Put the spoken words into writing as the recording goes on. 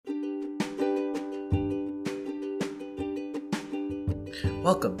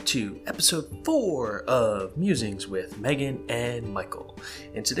Welcome to episode 4 of Musings with Megan and Michael.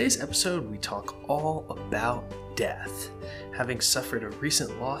 In today's episode, we talk all about death. Having suffered a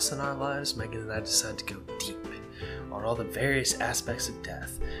recent loss in our lives, Megan and I decided to go deep on all the various aspects of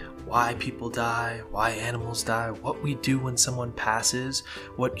death. Why people die, why animals die, what we do when someone passes,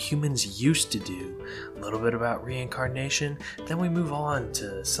 what humans used to do, a little bit about reincarnation. Then we move on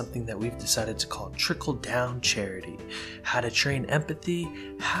to something that we've decided to call trickle-down charity, how to train empathy,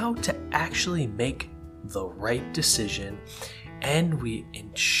 how to actually make the right decision, and we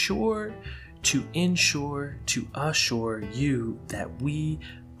assure you that we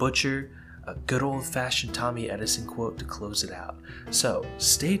butcher a good old-fashioned Tommy Edison quote to close it out. So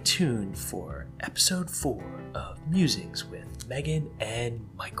stay tuned for episode 4 of Musings with Megan and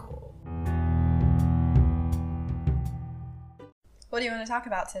Michael. What do you want to talk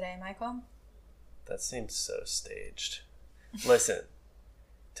about today, Michael? That seems so staged. Listen,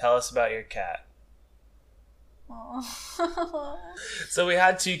 tell us about your cat. Oh. So we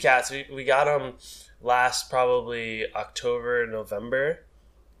had 2 cats. We got them last probably October, November.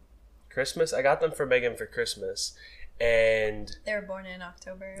 Christmas. I got them for Megan for Christmas, and they were born in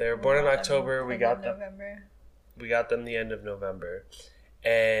October. We got them November. We got them the end of November,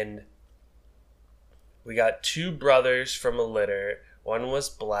 and we got 2 brothers from a litter. One was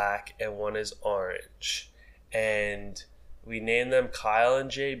black and one is orange, and we named them Kyle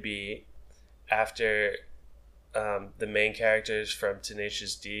and JB after the main characters from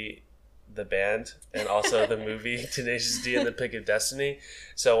Tenacious D, the band, and also the movie Tenacious D and the Pick of Destiny.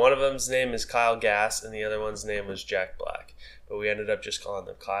 So one of them's name is Kyle Gass and the other one's name was Jack Black, but we ended up just calling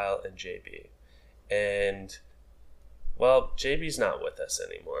them Kyle and JB. And well, JB's not with us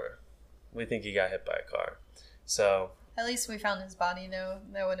anymore. We think he got hit by a car. So at least we found his body, though.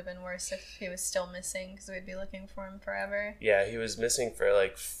 That would have been worse if he was still missing, because we'd be looking for him forever. Yeah, he was missing for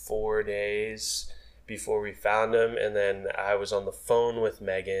like 4 days before we found him, and then I was on the phone with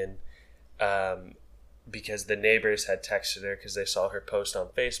Megan because the neighbors had texted her because they saw her post on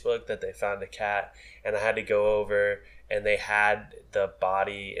Facebook that they found a cat, and I had to go over, and they had the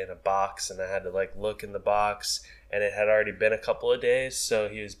body in a box, and I had to like look in the box, and it had already been a couple of days, so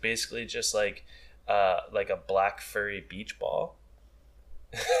he was basically just like a black furry beach ball.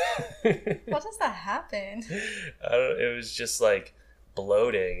 What does that happen? It was just like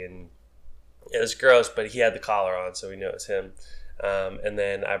bloating, and it was gross, but he had the collar on, so we knew it was him. And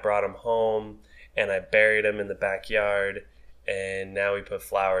then I brought him home, and I buried him in the backyard, and now we put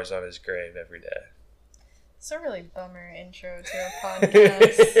flowers on his grave every day. It's a really bummer intro to a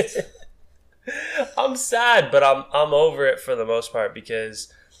podcast. I'm sad, but I'm over it for the most part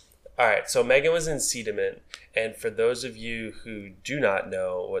because, all right, so Megan was in Cedarman, and for those of you who do not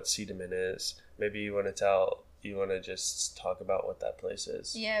know what Cedarman is, maybe you want to just talk about what that place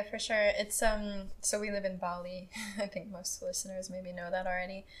is. Yeah, for sure. It's so we live in Bali. I think most listeners maybe know that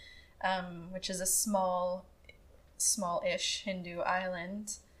already. Which is a small-ish Hindu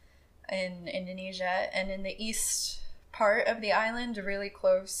island in Indonesia, and in the east part of the island, really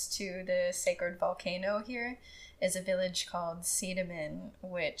close to the sacred volcano here, is a village called Cedarman,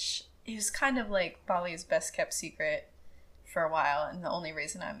 which is kind of like Bali's best kept secret for a while, and the only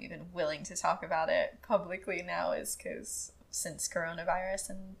reason I'm even willing to talk about it publicly now is because since coronavirus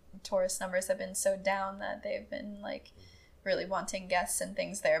and tourist numbers have been so down that they've been like really wanting guests and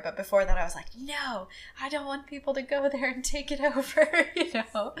things there. But before that I was like, no, I don't want people to go there and take it over.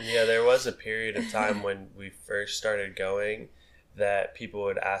 Yeah, there was a period of time when we first started going that people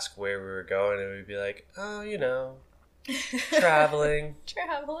would ask where we were going, and we'd be like, oh, traveling.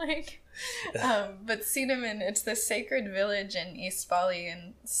 But Cedarman, it's the sacred village in East Bali,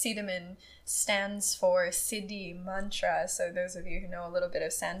 and Cedarman stands for Siddhi mantra. So those of you who know a little bit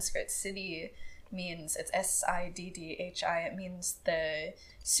of Sanskrit, Siddhi means, it's S-I-D-D-H-I, it means the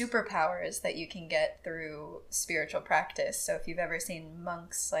superpowers that you can get through spiritual practice. So if you've ever seen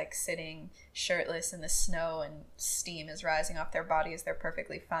monks like sitting shirtless in the snow and steam is rising off their bodies, they're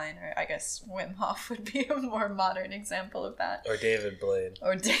perfectly fine. Or I guess Wim Hof would be a more modern example of that. Or David Blaine.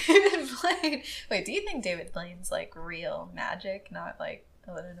 Wait, do you think David Blaine's like real magic, not like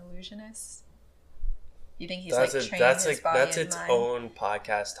an illusionist? You think he's trained his body that's and its mind? Own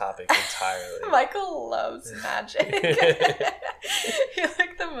podcast topic entirely. Michael loves magic. You're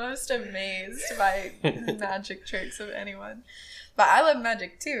like the most amazed by magic tricks of anyone. But I love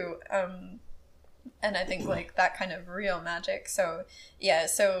magic too. And I think like that kind of real magic. So yeah,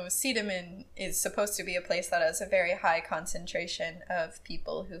 so Cedarman is supposed to be a place that has a very high concentration of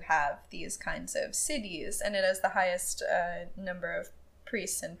people who have these kinds of siddhis, and it has the highest number of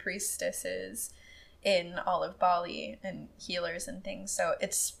priests and priestesses in all of Bali and healers and things. So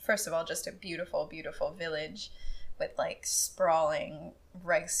it's, first of all, just a beautiful, beautiful village with like sprawling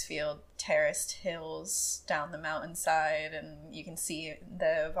rice field terraced hills down the mountainside, and you can see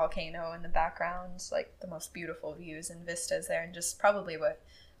the volcano in the background, like the most beautiful views and vistas there, and just probably what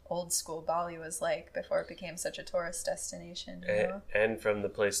old school Bali was like before it became such a tourist destination, you know? And from the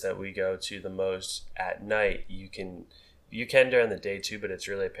place that we go to the most at night, you can during the day too, but it's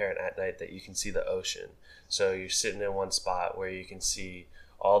really apparent at night that you can see the ocean. So you're sitting in one spot where you can see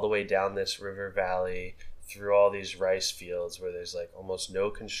all the way down this river valley through all these rice fields where there's like almost no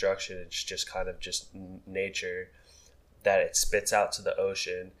construction. It's just kind of just nature that it spits out to the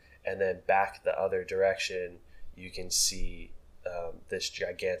ocean, and then back the other direction you can see this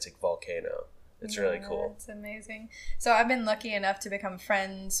gigantic volcano. It's really cool. It's amazing. So I've been lucky enough to become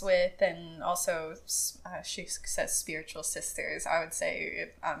friends with, and also she says spiritual sisters. I would say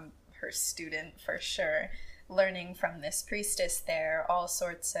I'm her student for sure, learning from this priestess there all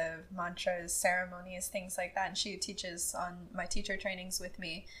sorts of mantras, ceremonies, things like that. And she teaches on my teacher trainings with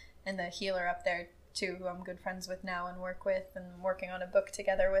me, and the healer up there too, who I'm good friends with now and work with and working on a book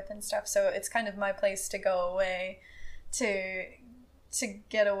together with and stuff. So it's kind of my place to go away to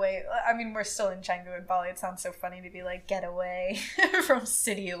get away. I mean, we're still in Canggu in Bali. It sounds so funny to be like, get away from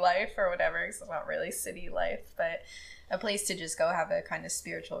city life or whatever, because it's not really city life, but a place to just go have a kind of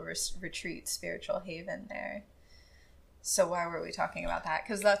spiritual retreat, spiritual haven there. So why were we talking about that?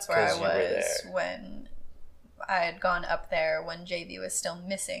 Because that's where I was when I had gone up there when JV was still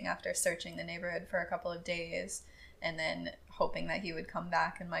missing, after searching the neighborhood for a couple of days and then hoping that he would come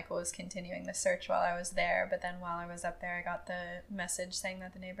back, and Michael was continuing the search while I was there. But then while I was up there, I got the message saying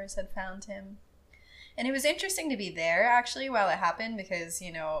that the neighbors had found him. And it was interesting to be there actually while it happened, because,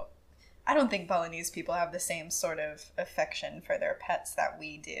 you know, I don't think Balinese people have the same sort of affection for their pets that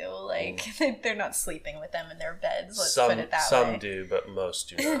we do. Like, they're not sleeping with them in their beds, let's put it that way. Some do, but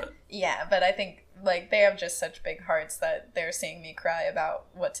most do not. Yeah, but I think, like, they have just such big hearts that they're seeing me cry about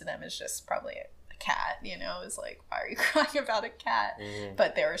what to them is just probably a cat, you know, is like, why are you crying about a cat?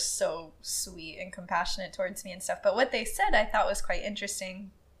 But they were so sweet and compassionate towards me and stuff. But what they said I thought was quite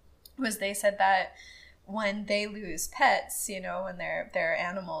interesting was they said that when they lose pets, you know, when their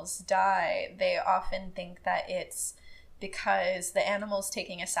animals die, they often think that it's because the animal's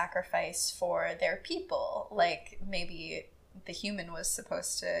taking a sacrifice for their people. Like, maybe the human was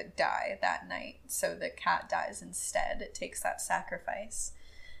supposed to die that night, so the cat dies instead. It takes that sacrifice.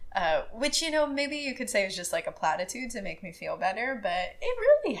 Which, you know, maybe you could say is just like a platitude to make me feel better, but it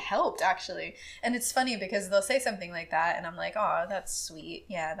really helped, actually. And it's funny because they'll say something like that, and I'm like, oh, that's sweet.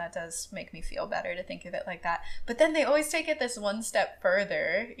 Yeah, that does make me feel better to think of it like that. But then they always take it this one step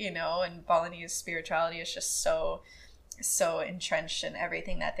further, you know, and Balinese spirituality is just so entrenched in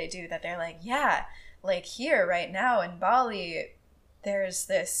everything that they do, that they're like, yeah, like here right now in Bali, there's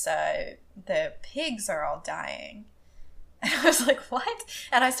this, the pigs are all dying. And I was like, what?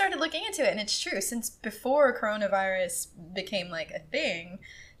 And I started looking into it, and it's true. Since before coronavirus became like a thing,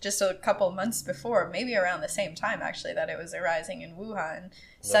 just a couple months before, maybe around the same time actually that it was arising in Wuhan,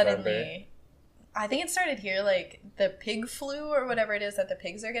 suddenly, I think it started here, like the pig flu or whatever it is that the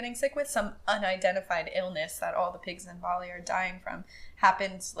pigs are getting sick with, some unidentified illness that all the pigs in Bali are dying from,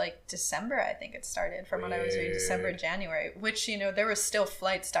 happened like December, I think it started, from what I was reading, December, January, which, you know, there was still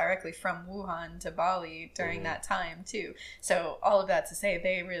flights directly from Wuhan to Bali during that time too. So all of that to say,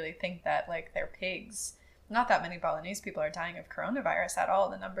 they really think that like their pigs, not that many Balinese people are dying of coronavirus at all.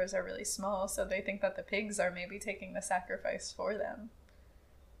 The numbers are really small. So they think that the pigs are maybe taking the sacrifice for them.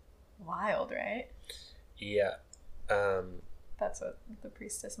 Wild, right? Yeah. That's what the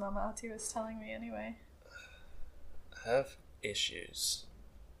priestess Mama Ati was telling me anyway. I have issues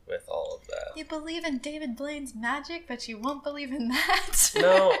with all of that. You believe in David Blaine's magic, but you won't believe in that?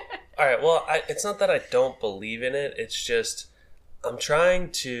 No. All right, well, it's not that I don't believe in it. It's just I'm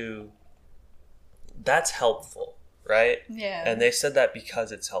trying to... That's helpful, right? Yeah. And they said that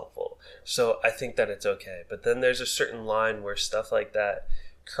because it's helpful. So I think that it's okay. But then there's a certain line where stuff like that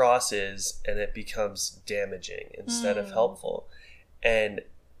crosses and it becomes damaging instead of helpful. And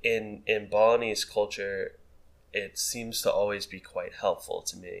in Balinese culture, it seems to always be quite helpful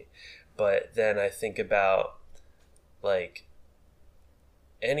to me. But then I think about like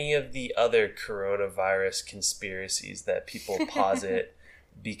any of the other coronavirus conspiracies that people posit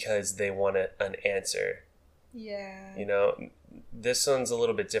because they want an answer. Yeah. You know, this one's a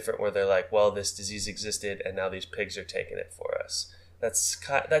little bit different where they're like, well, this disease existed and now these pigs are taking it for us.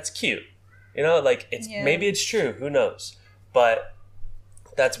 That's cute. You know, like maybe it's true, who knows? But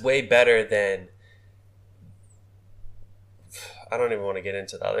that's way better than I don't even want to get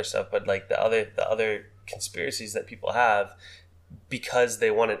into the other stuff, but like the other conspiracies that people have because they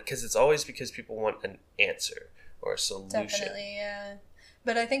want it, because it's always because people want an answer or a solution. Definitely, yeah.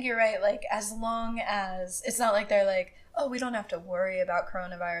 But I think you're right. Like, as long as it's not like they're like, oh, we don't have to worry about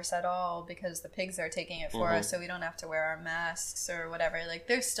coronavirus at all because the pigs are taking it for us, so we don't have to wear our masks or whatever. Like,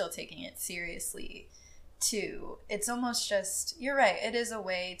 they're still taking it seriously too. It's almost just, you're right, it is a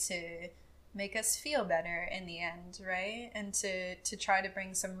way to make us feel better in the end, right? And to try to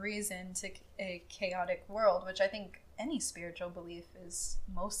bring some reason to a chaotic world, which I think any spiritual belief is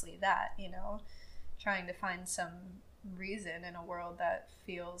mostly that, you know, trying to find some reason in a world that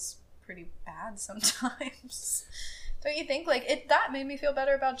feels pretty bad sometimes. Don't you think? Like, that made me feel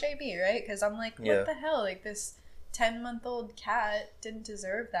better about JB, right? Because I'm like, what the hell? Like, this 10-month-old cat didn't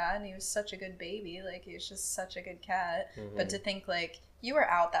deserve that, and he was such a good baby. Like, he was just such a good cat. But to think, like, you were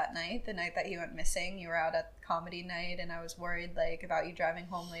out that night, the night that he went missing, you were out at comedy night, and I was worried, like, about you driving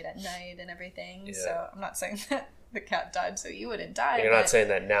home late at night and everything. Yeah. So I'm not saying that the cat died so you wouldn't die. You're not saying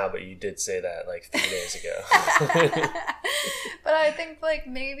that now, but you did say that like 3 days ago. But I think, like,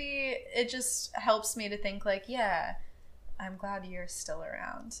 maybe it just helps me to think, like, yeah, I'm glad you're still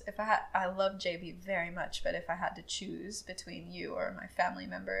around. I love JB very much, but if I had to choose between you or my family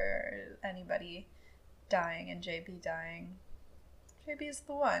member or anybody dying and JB dying, JB is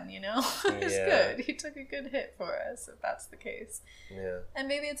the one, you know? He's good. He took a good hit for us, if that's the case. Yeah. And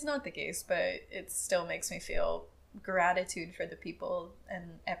maybe it's not the case, but it still makes me feel gratitude for the people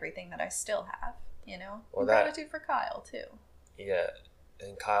and everything that I still have, you know? Well, gratitude for Kyle, too. Yeah.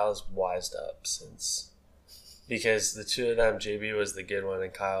 And Kyle's wised up since... Because the two of them, JB was the good one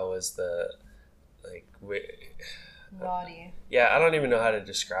and Kyle was the, like... Naughty. Yeah, I don't even know how to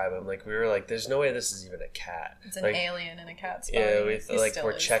describe him. Like, we were like, there's no way this is even a cat. It's an like, alien in a cat's body. Yeah,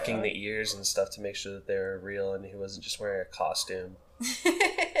 we're checking the ears and stuff to make sure that they were real and he wasn't just wearing a costume.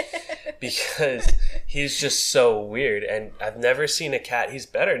 Because he's just so weird. And I've never seen a cat. He's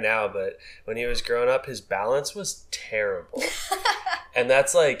better now, but when he was growing up, his balance was terrible. And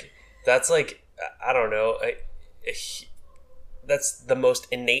that's like, I don't know. That's the most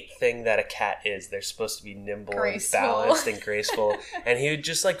innate thing that a cat is. They're supposed to be nimble graceful. And balanced and graceful. And he would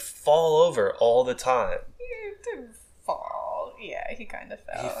just like fall over all the time. He didn't fall. Yeah, he kind of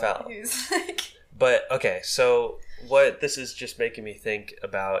fell. He fell. He was like... But, okay, so what this is just making me think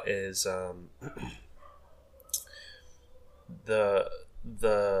about is the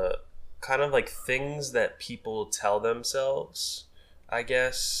kind of like things that people tell themselves, I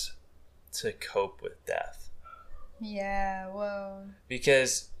guess, to cope with death. Yeah, whoa.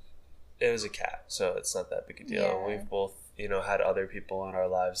 Because it was a cat, so it's not that big a deal. Yeah. We've both, had other people in our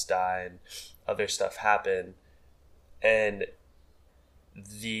lives die and other stuff happen. And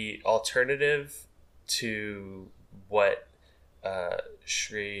the alternative to what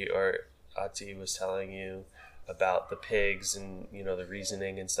Shri or Ati was telling you about the pigs and, the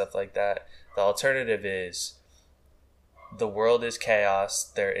reasoning and stuff like that, the alternative is the world is chaos.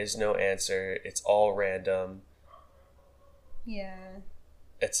 There is no answer. It's all random. Yeah.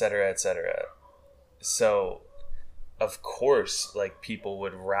 Etc., etc. So, of course, like, people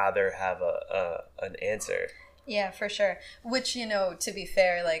would rather have an answer. Yeah, for sure. Which, to be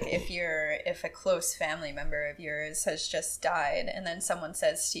fair, like, if a close family member of yours has just died and then someone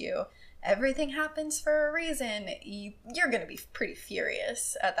says to you, everything happens for a reason, you're going to be pretty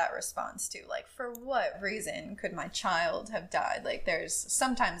furious at that response too. Like, for what reason could my child have died? Like,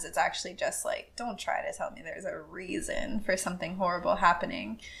 sometimes it's actually just like, don't try to tell me there's a reason for something horrible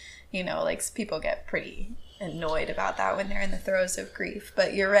happening. Like, people get pretty annoyed about that when they're in the throes of grief.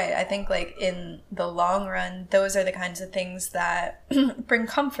 But you're right. I think, like, in the long run, those are the kinds of things that bring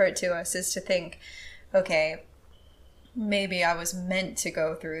comfort to us, is to think, okay, maybe I was meant to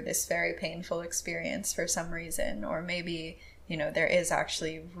go through this very painful experience for some reason, or maybe, there is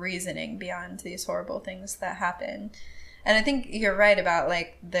actually reasoning beyond these horrible things that happen. And I think you're right about,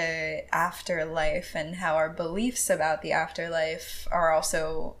 like, the afterlife and how our beliefs about the afterlife are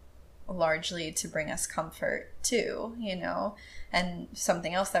also largely to bring us comfort too, and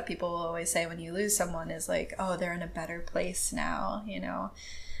something else that people will always say when you lose someone is like, oh, they're in a better place now,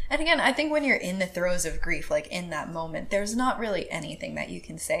 And again, I think when you're in the throes of grief, like in that moment, there's not really anything that you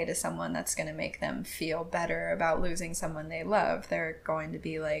can say to someone that's going to make them feel better about losing someone they love. They're going to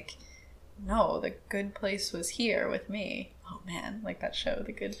be like, no, the good place was here with me. Oh man, like that show,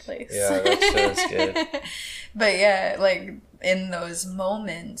 The Good Place. Yeah, that show's good. But yeah, like in those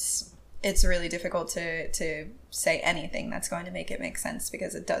moments, it's really difficult to say anything that's going to make it make sense,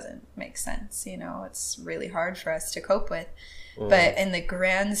 because it doesn't make sense. It's really hard for us to cope with. But in the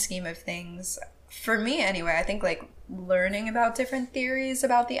grand scheme of things, for me anyway, I think like learning about different theories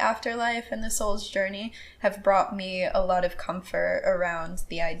about the afterlife and the soul's journey have brought me a lot of comfort around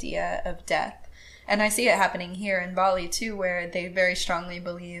the idea of death. And I see it happening here in Bali too, where they very strongly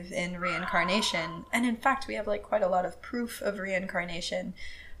believe in reincarnation. And in fact, we have like quite a lot of proof of reincarnation,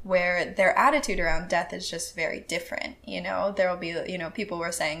 where their attitude around death is just very different. You know, there'll be, you know, people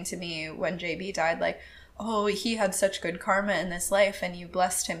were saying to me when JB died, like, oh, he had such good karma in this life and you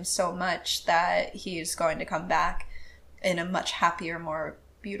blessed him so much that he's going to come back in a much happier, more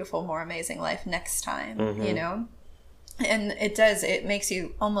beautiful, more amazing life next time, you know? And it makes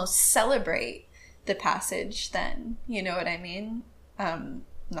you almost celebrate the passage then, you know what I mean?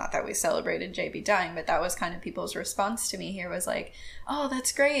 Not that we celebrated JB dying, but that was kind of people's response to me here was like, oh,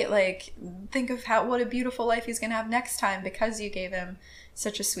 that's great. Like, think of what a beautiful life he's going to have next time because you gave him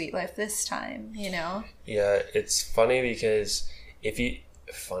such a sweet life this time, you know? Yeah, it's funny because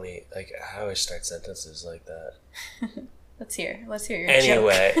like I always start sentences like that. Let's hear your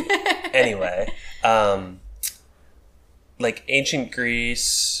joke. Anyway, like ancient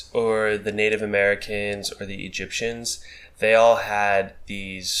Greece or the Native Americans or the Egyptians, they all had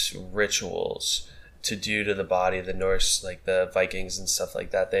these rituals to do to the body. The Norse, like the Vikings and stuff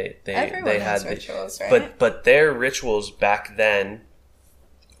like that, they had rituals, right? But their rituals back then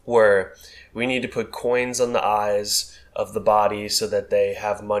were, we need to put coins on the eyes of the body so that they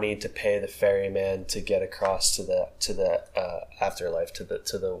have money to pay the ferryman to get across to the afterlife, to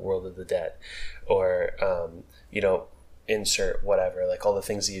the world of the dead, or you know, insert whatever, like all the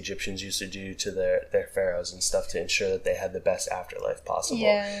things the Egyptians used to do to their pharaohs and stuff to ensure that they had the best afterlife possible.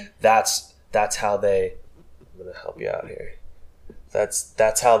 Yeah. That's how they, I'm gonna help you out here.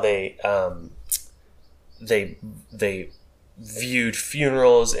 That's how they viewed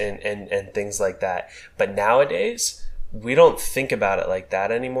funerals and things like that. But nowadays we don't think about it like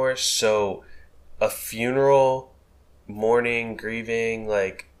that anymore. So a funeral, mourning, grieving,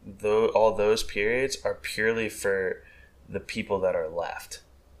 like all those periods are purely for the people that are left.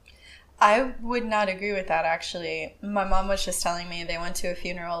 I would not agree with that, actually. My mom was just telling me they went to a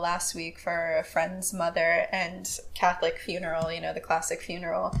funeral last week for a friend's mother, and Catholic funeral, you know, the classic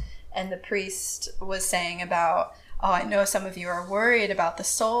funeral. And the priest was saying about, oh, I know some of you are worried about the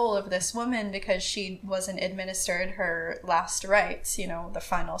soul of this woman because she wasn't administered her last rites. You know, the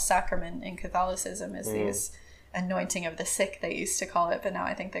final sacrament in Catholicism is these anointing of the sick, they used to call it, but now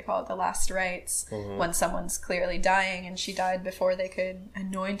I think they call it the last rites, when someone's clearly dying and she died before they could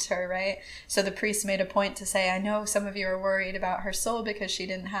anoint her, right? So the priest made a point to say, I know some of you are worried about her soul because she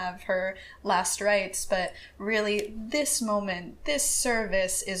didn't have her last rites, but really this moment, this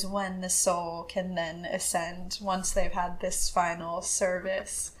service is when the soul can then ascend once they've had this final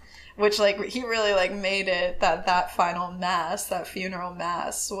service. Which, like, he really, like, made it that final mass, that funeral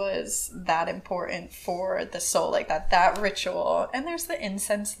mass, was that important for the soul, like, that ritual. And there's the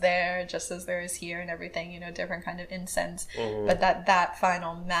incense there, just as there is here and everything, you know, different kind of incense. But that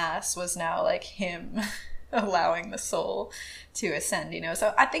final mass was now, like, him allowing the soul to ascend, you know.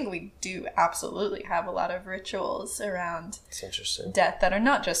 So I think we do absolutely have a lot of rituals around death that are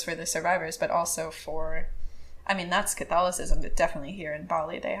not just for the survivors, but also for... I mean, that's Catholicism, but definitely here in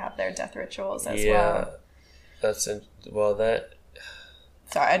Bali, they have their death rituals as well. Sorry,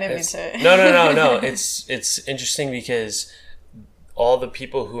 I didn't mean to... No. It's interesting because all the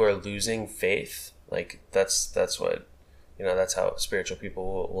people who are losing faith, like, that's what, you know, that's how spiritual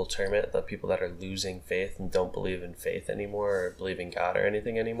people will term it. The people that are losing faith and don't believe in faith anymore or believe in God or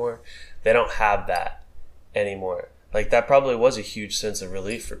anything anymore, they don't have that anymore. Like, that probably was a huge sense of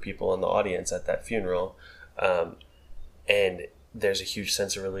relief for people in the audience at that funeral. And there's a huge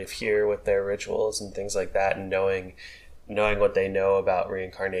sense of relief here with their rituals and things like that, and knowing what they know about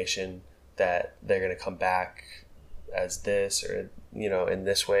reincarnation, that they're going to come back as this, or, you know, in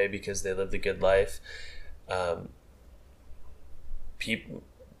this way because they lived a good life.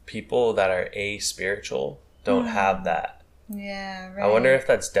 People that are aspiritual don't have that. Yeah, right. I wonder if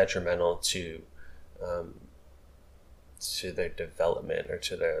that's detrimental to their development or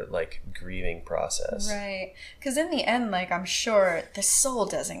to their, like, grieving process. Right. Because in the end, like, I'm sure the soul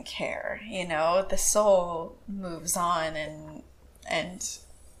doesn't care, you know? The soul moves on and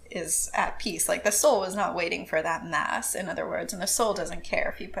is at peace. Like, the soul was not waiting for that mass, in other words, and the soul doesn't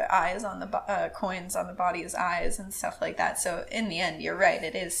care if you put eyes on the coins on the body's eyes and stuff like that. So in the end, you're right,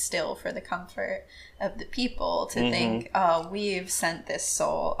 it is still for the comfort of the people to think, oh, we've sent this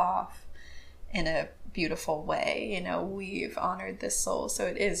soul off in a beautiful way, you know, we've honored this soul, so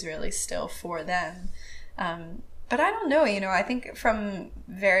it is really still for them. But I don't know, you know, I think from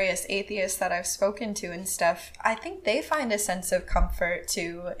various atheists that I've spoken to and stuff, I think they find a sense of comfort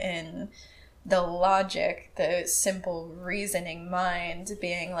too in the logic, the simple reasoning mind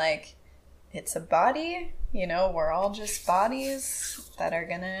being like, it's a body, you know, we're all just bodies that are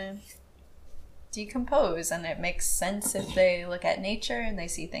gonna decompose, and it makes sense if they look at nature and they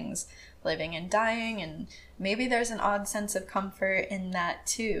see things living and dying, and maybe there's an odd sense of comfort in that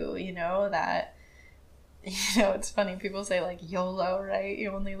too, you know, that, you know, it's funny, people say like YOLO, right?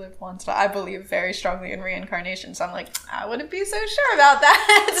 You only live once. But I believe very strongly in reincarnation, so I'm like, I wouldn't be so sure about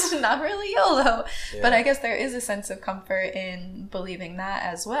that. It's not really YOLO. Yeah. But I guess there is a sense of comfort in believing that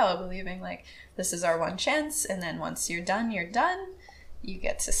as well, believing like this is our one chance, and then once you're done, you're done. You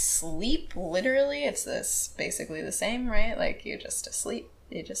get to sleep, literally. It's this basically the same, right? Like you're just asleep.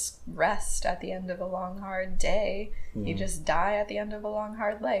 You just rest at the end of a long, hard day. You just die at the end of a long,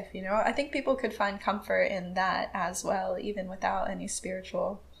 hard life, you know? I think people could find comfort in that as well, even without any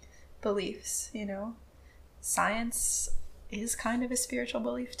spiritual beliefs, you know? Science is kind of a spiritual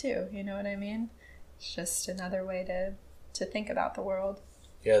belief too, you know what I mean? It's just another way to think about the world.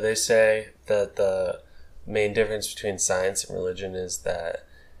 Yeah, they say that the main difference between science and religion is that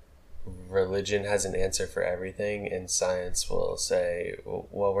religion has an answer for everything, and science will say,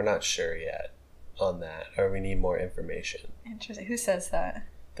 well, we're not sure yet on that, or we need more information. Interesting. Who says that?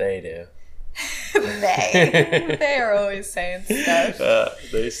 They do. They are always saying stuff.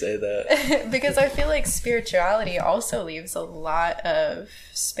 They say that. Because I feel like spirituality also leaves a lot of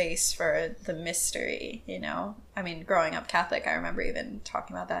space for the mystery, you know? I mean, growing up Catholic, I remember even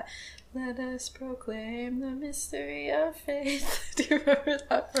talking about that. Let us proclaim the mystery of faith. Do you remember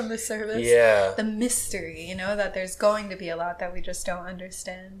that from the service? Yeah. The mystery, you know, that there's going to be a lot that we just don't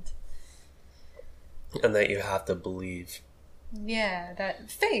understand. And that you have to believe. Yeah, that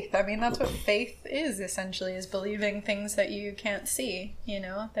faith. I mean, that's what faith is, essentially, is believing things that you can't see, you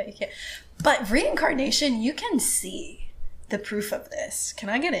know, that you can't. But reincarnation, you can see the proof of this. Can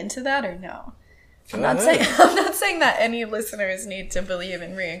I get into that or no? I'm not saying that any listeners need to believe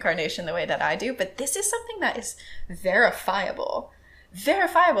in reincarnation the way that I do, but this is something that is verifiable.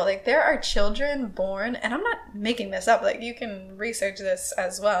 Like, there are children born, and I'm not making this up, like, you can research this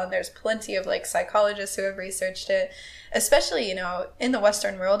as well, and there's plenty of, like, psychologists who have researched it, especially, you know, in the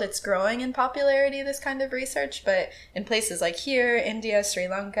Western world, it's growing in popularity, this kind of research, but in places like here, India, Sri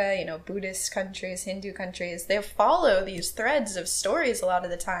Lanka, you know, Buddhist countries, Hindu countries, they follow these threads of stories a lot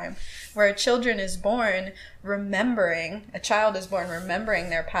of the time, where a child is born remembering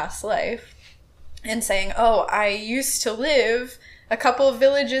their past life, and saying, oh, I used to live a couple of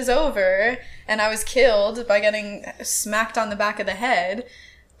villages over, and I was killed by getting smacked on the back of the head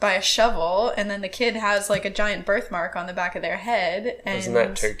by a shovel, and then the kid has like a giant birthmark on the back of their head. And isn't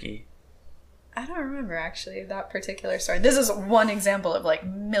that Turkey? I don't remember actually that particular story. This is one example of like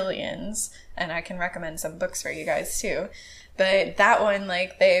millions, and I can recommend some books for you guys too. But that one,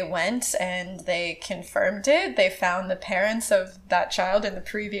 like, they went and they confirmed it. They found the parents of that child in the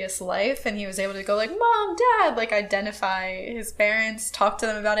previous life, and he was able to go like, Mom, Dad, like, identify his parents, talk to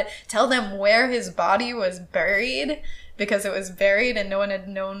them about it, tell them where his body was buried, because it was buried and no one had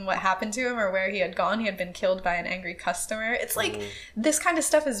known what happened to him or where he had gone. He had been killed by an angry customer. It's like, this kind of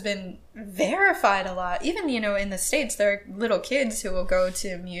stuff has been verified a lot. Even, you know, in the States, there are little kids who will go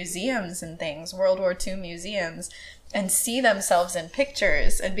to museums and things, World War II museums, and see themselves in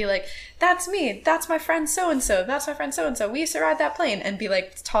pictures and be like, that's me, that's my friend so-and-so, that's my friend so-and-so, we used to ride that plane, and be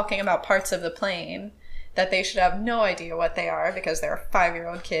like talking about parts of the plane that they should have no idea what they are because they're a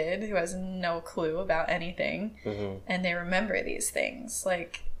 5-year-old kid who has no clue about anything. And they remember these things.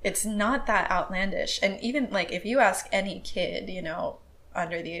 Like, it's not that outlandish. And even like if you ask any kid, you know,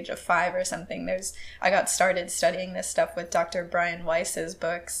 under the age of 5 or something, I got started studying this stuff with Dr. Brian Weiss's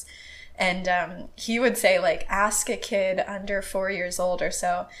books. And he would say, like, ask a kid under 4 years old or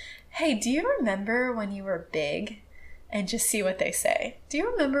so, hey, do you remember when you were big? And just see what they say. Do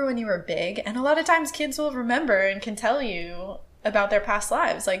you remember when you were big? And a lot of times kids will remember and can tell you about their past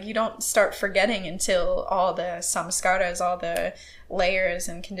lives. Like, you don't start forgetting until all the samskaras, all the layers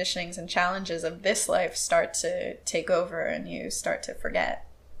and conditionings and challenges of this life start to take over and you start to forget.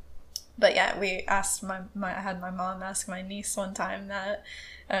 But yeah, we asked I had my mom ask my niece one time that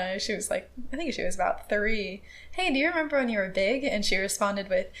she was like, I think she was about 3. Hey, do you remember when you were big? And she responded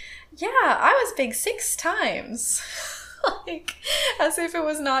with, yeah, I was big 6 times. Like, as if it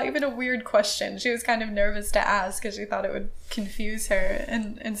was not even a weird question. She was kind of nervous to ask because she thought it would confuse her.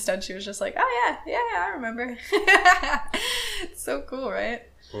 And instead she was just like, oh yeah, I remember. It's so cool, right?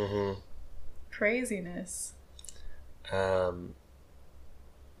 Mm-hmm. Craziness. But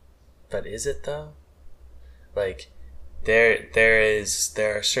is it though? Like, there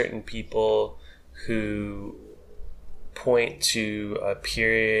are certain people who point to a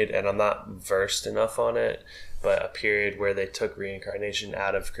period, and I'm not versed enough on it, but a period where they took reincarnation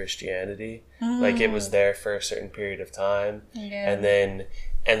out of Christianity. Like it was there for a certain period of time. Yeah. And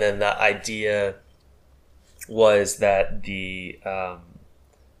then the idea was that the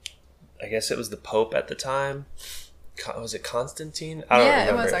I guess it was the Pope at the time. Was it Constantine? I don't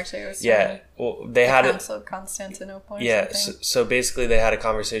remember. It was actually. It was well, they had the Council of Constantinople. So basically, they had a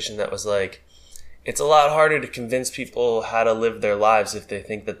conversation that was like, it's a lot harder to convince people how to live their lives if they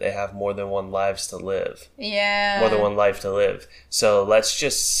think that they have more than one life to live. Yeah. More than one life to live. So let's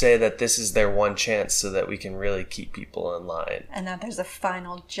just say that this is their one chance so that we can really keep people in line. And that there's a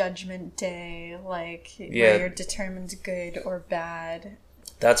final judgment day, like where you're determined good or bad.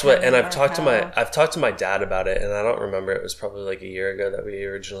 That's what, and I've talked to my dad about it, and I don't remember, it was probably like a year ago that we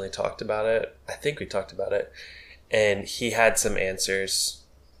originally talked about it. I think we talked about it, and he had some answers.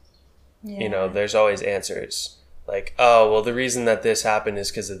 Yeah. You know, there's always answers. Like, oh, well, the reason that this happened is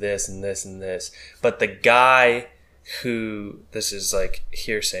because of this and this and this. But the guy who, this is like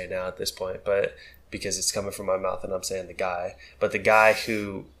hearsay now at this point, but because it's coming from my mouth and I'm saying the guy, but the guy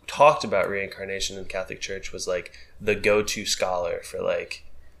who talked about reincarnation in the Catholic Church was like the go-to scholar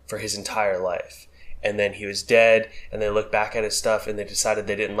for his entire life. And then he was dead, and they looked back at his stuff and they decided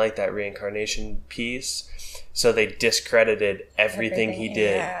they didn't like that reincarnation piece. So they discredited everything he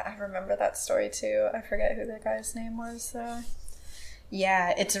did. Yeah, I remember that story too. I forget who the guy's name was though.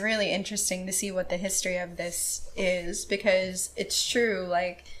 Yeah, it's really interesting to see what the history of this is, because it's true,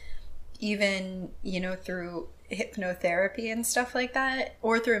 like, even, you know, through hypnotherapy and stuff like that,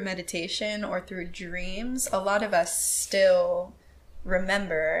 or through meditation or through dreams, a lot of us still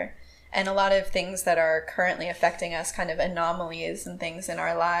remember. And a lot of things that are currently affecting us, kind of anomalies and things in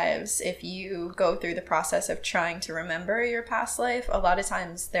our lives, if you go through the process of trying to remember your past life, a lot of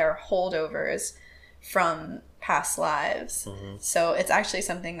times they're holdovers from past lives. Mm-hmm. So it's actually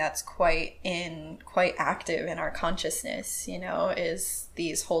something that's quite active in our consciousness, you know, is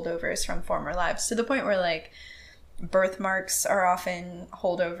these holdovers from former lives, to the point where, like, birthmarks are often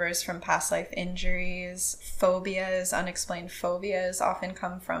holdovers from past life injuries. Phobias, unexplained phobias, often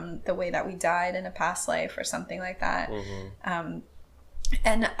come from the way that we died in a past life or something like that. Mm-hmm.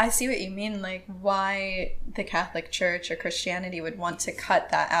 And I see what you mean, like why the Catholic Church or Christianity would want to cut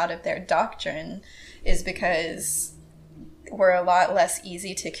that out of their doctrine is because we're a lot less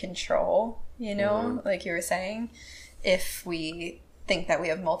easy to control, you know, like you were saying, if we think that we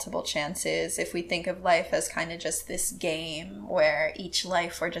have multiple chances, if we think of life as kind of just this game where each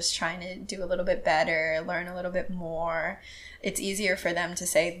life we're just trying to do a little bit better, learn a little bit more, it's easier for them to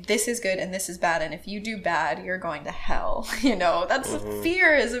say this is good and this is bad, and if you do bad you're going to hell. You know, that's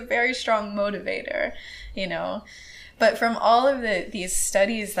fear is a very strong motivator, you know. But from all of these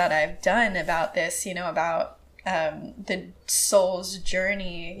studies that I've done about this, you know, about the soul's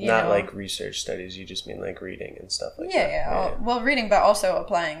journey, you know, like research studies, you just mean like reading and stuff like that. Yeah. Well, reading, but also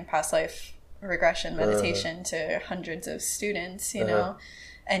applying past life regression meditation to hundreds of students, you know,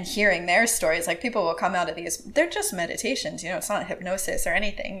 and hearing their stories. Like, people will come out of these, they're just meditations, you know, it's not hypnosis or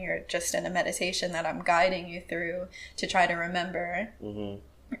anything, you're just in a meditation that I'm guiding you through to try to remember.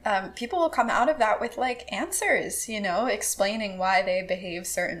 People will come out of that with, like, answers, you know, explaining why they behave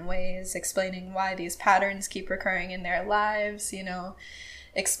certain ways, explaining why these patterns keep recurring in their lives, you know,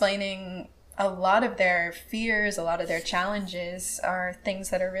 explaining a lot of their fears, a lot of their challenges are things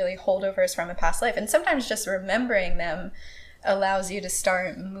that are really holdovers from a past life. And sometimes just remembering them allows you to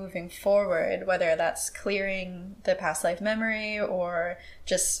start moving forward, whether that's clearing the past life memory or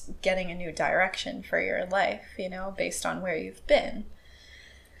just getting a new direction for your life, you know, based on where you've been.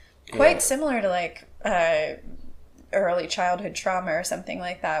 Quite similar to, like, early childhood trauma or something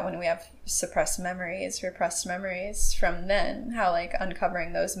like that, when we have repressed memories from then, how, like,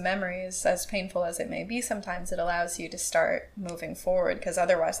 uncovering those memories, as painful as it may be sometimes, it allows you to start moving forward, because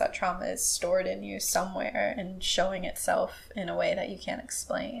otherwise that trauma is stored in you somewhere and showing itself in a way that you can't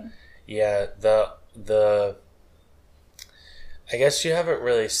explain. Yeah, the I guess you haven't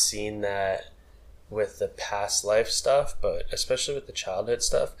really seen that with the past life stuff, but especially with the childhood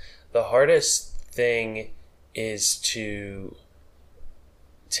stuff, the hardest thing is to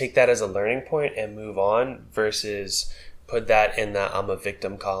take that as a learning point and move on, versus put that in the I'm a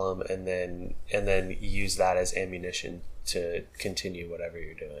victim column and then use that as ammunition to continue whatever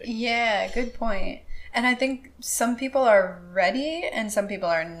you're doing. Yeah, good point. And I think some people are ready and some people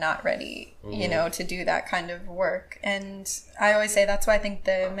are not ready, you know, to do that kind of work. And I always say that's why I think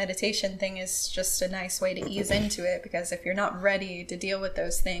the meditation thing is just a nice way to ease into it, because if you're not ready to deal with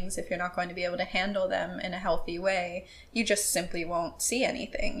those things, if you're not going to be able to handle them in a healthy way, you just simply won't see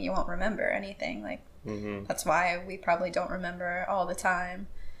anything. You won't remember anything. Like, Mm-hmm. That's why we probably don't remember all the time.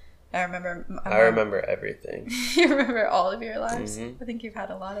 I remember everything. You remember all of your lives? Mm-hmm. I think you've had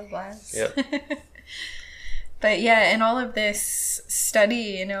a lot of lives. Yep. But yeah, in all of this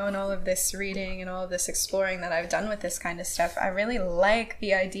study, and all of this reading and all of this exploring that I've done with this kind of stuff, I really like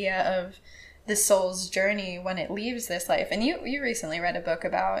the idea of the soul's journey when it leaves this life. And you recently read a book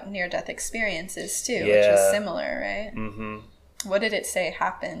about near-death experiences too, which was similar, right? Mm-hmm. What did it say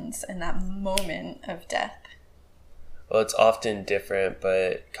happens in that moment of death? Well, it's often different,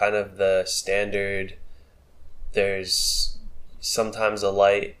 but kind of the standard, there's sometimes a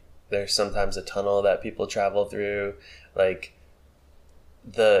light, there's sometimes a tunnel that people travel through. Like,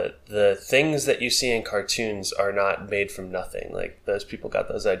 the things that you see in cartoons are not made from nothing. Like, those people got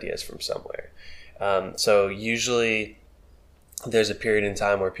those ideas from somewhere. So usually there's a period in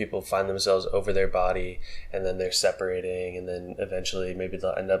time where people find themselves over their body, and then they're separating, and then eventually maybe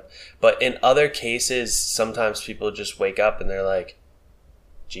they'll end up. But in other cases, sometimes people just wake up and they're like,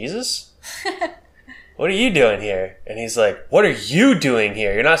 Jesus? What are you doing here? And he's like, what are you doing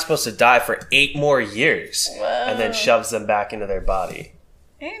here? You're not supposed to die for 8 more years. Whoa. And then shoves them back into their body.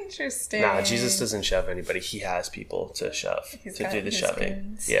 Interesting. Nah, Jesus doesn't shove anybody. He has people to shove, to do the shoving.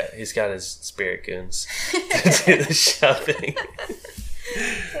 Goons. Yeah, he's got his spirit goons to do the shoving.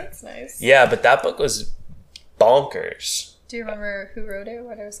 That's nice. Yeah, but that book was bonkers. Do you remember who wrote it,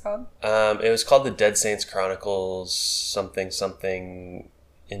 what it was called? It was called The Dead Saints Chronicles, something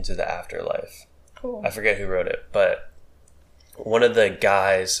into the afterlife. Cool. I forget who wrote it, but one of the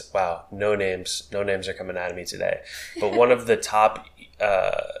guys, wow, no names are coming out of me today, but one of the top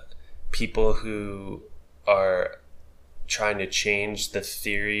people who are trying to change the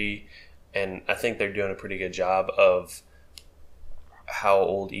theory, and I think they're doing a pretty good job of how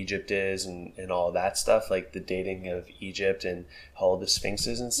old Egypt is and all that stuff, like the dating of Egypt and how old the Sphinx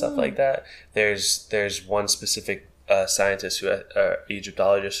is and stuff like that. There's one specific scientist,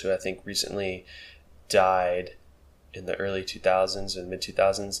 Egyptologist, who I think recently died in the early 2000s and mid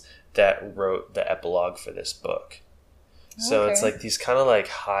 2000s, that wrote the epilogue for this book. So it's like these kind of like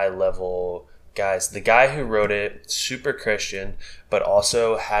high level guys. The guy who wrote it, super Christian, but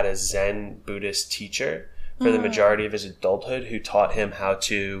also had a Zen Buddhist teacher for the majority of his adulthood who taught him how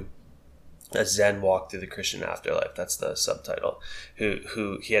to a Zen walk through the Christian afterlife. That's the subtitle.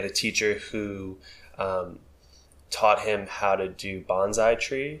 Who he had a teacher who taught him how to do bonsai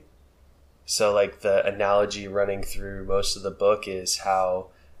tree. So like the analogy running through most of the book is how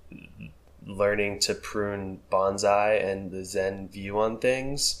learning to prune bonsai and the Zen view on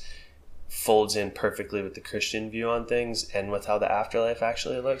things folds in perfectly with the Christian view on things and with how the afterlife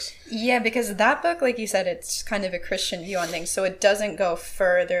actually looks. Yeah, because that book, like you said, it's kind of a Christian view on things, so it doesn't go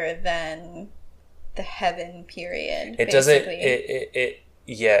further than the heaven period. It basically.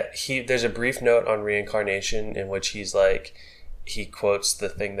 There's a brief note on reincarnation in which he's like, he quotes the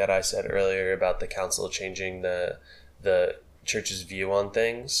thing that I said earlier about the council changing the church's view on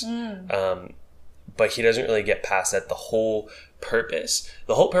things. But he doesn't really get past that. The whole purpose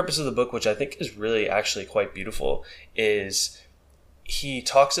of the book, which I think is really actually quite beautiful, is he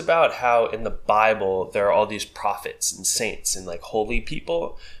talks about how in the Bible there are all these prophets and saints and like holy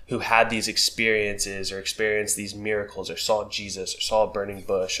people who had these experiences or experienced these miracles or saw Jesus or saw a burning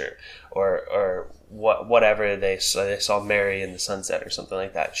bush or whatever they saw Mary in the sunset or something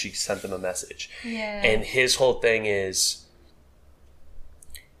like that. She sent them a message. Yeah. And his whole thing is,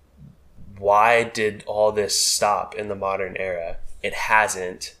 why did all this stop in the modern era? It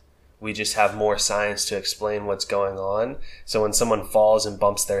hasn't. We just have more science to explain what's going on. So when someone falls and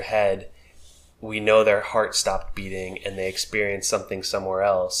bumps their head, we know their heart stopped beating and they experienced something somewhere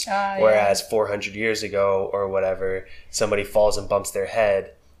else. Whereas 400 years ago or whatever, somebody falls and bumps their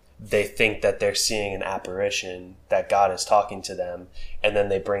head, they think that they're seeing an apparition, that God is talking to them, and then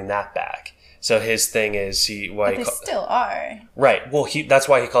they bring that back. So his thing is but they still are. Right. Well, that's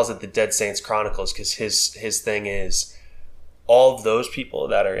why he calls it the Dead Saints Chronicles, because his thing is all of those people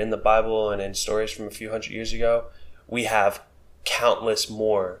that are in the Bible and in stories from a few hundred years ago, we have countless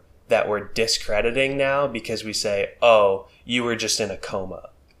more that we're discrediting now because we say, oh, you were just in a coma.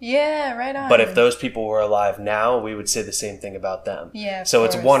 Yeah, right on. But if those people were alive now, we would say the same thing about them. Yeah, so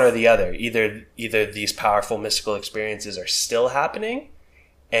it's one or the other. Either these powerful mystical experiences are still happening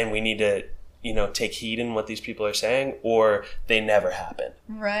and we need to, take heed in what these people are saying, or they never happen.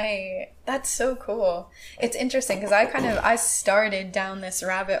 Right. That's so cool. It's interesting because I started down this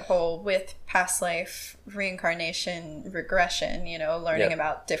rabbit hole with past life reincarnation regression, learning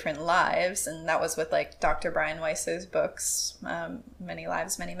about different lives. And that was with like Dr. Brian Weiss's books, Many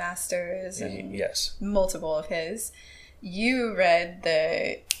Lives, Many Masters, and yes, multiple of his. You read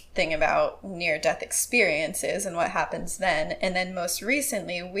the thing about near-death experiences and what happens then. And then most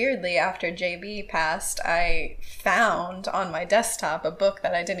recently, weirdly, after JB passed, I found on my desktop a book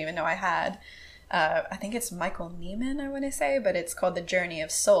that I didn't even know I had. I think it's Michael Neiman, I want to say, but it's called The Journey of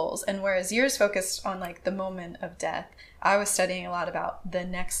Souls. And whereas yours focused on like the moment of death, I was studying a lot about the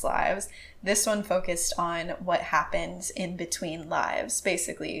next lives. This one focused on what happens in between lives,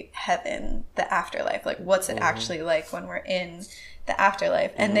 basically heaven, the afterlife. Like, what's it actually like when we're in the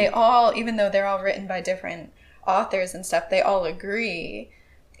afterlife? And they all, even though they're all written by different authors and stuff, they all agree,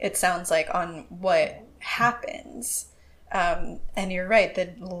 it sounds like, on what happens. And you're right,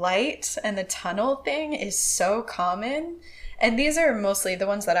 the light and the tunnel thing is so common. And these are mostly, the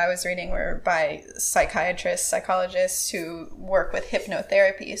ones that I was reading were by psychiatrists, psychologists who work with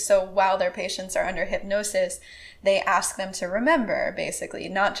hypnotherapy. So while their patients are under hypnosis, they ask them to remember, basically,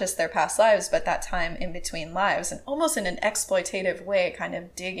 not just their past lives, but that time in between lives, and almost in an exploitative way, kind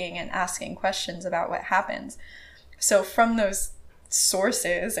of digging and asking questions about what happens. So from those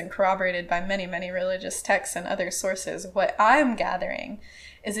sources, and corroborated by many, many religious texts and other sources, what I'm gathering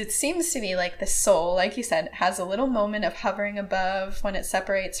is it seems to be like the soul, like you said, has a little moment of hovering above when it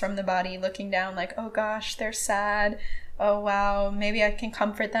separates from the body, looking down like, oh gosh, they're sad. Oh wow, maybe I can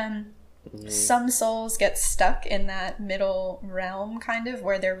comfort them. Some souls get stuck in that middle realm, kind of,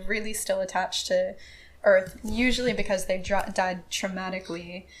 where they're really still attached to earth, usually because they died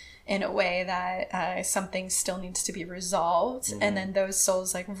traumatically in a way that something still needs to be resolved. And then those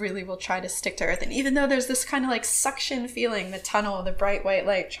souls like really will try to stick to earth. And even though there's this kind of like suction feeling, the tunnel, the bright white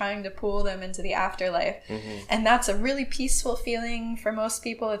light trying to pull them into the afterlife. And that's a really peaceful feeling for most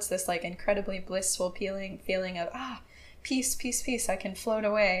people. It's this like incredibly blissful feeling of, peace, peace, peace, I can float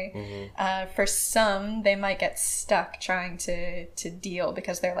away. For some, they might get stuck trying to deal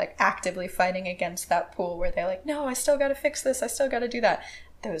because they're like actively fighting against that pull where they're like, no, I still got to fix this, I still got to do that.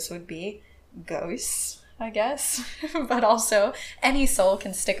 Those would be ghosts, I guess. But also, any soul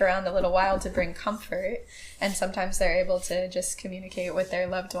can stick around a little while to bring comfort. And sometimes they're able to just communicate with their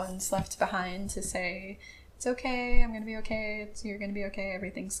loved ones left behind to say, it's okay, I'm going to be okay, you're going to be okay,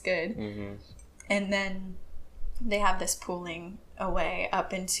 everything's good. And then they have this pulling away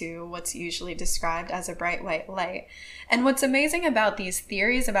up into what's usually described as a bright white light. And what's amazing about these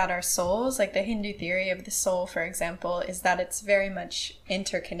theories about our souls, like the Hindu theory of the soul, for example, is that it's very much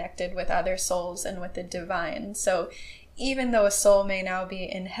interconnected with other souls and with the divine. So even though a soul may now be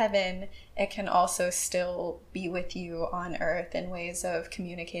in heaven, it can also still be with you on earth in ways of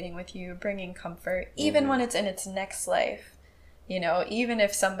communicating with you, bringing comfort, even when it's in its next life. You know, even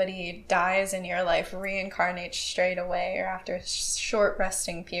if somebody dies in your life, reincarnates straight away or after a short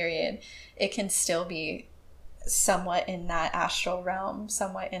resting period, it can still be somewhat in that astral realm,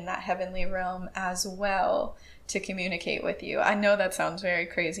 somewhat in that heavenly realm as well to communicate with you. I know that sounds very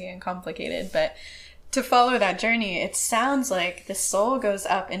crazy and complicated, but to follow that journey, it sounds like the soul goes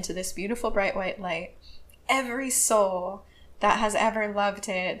up into this beautiful bright white light. Every soul that has ever loved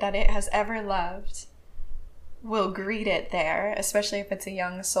it, that it has ever loved, will greet it there, especially if it's a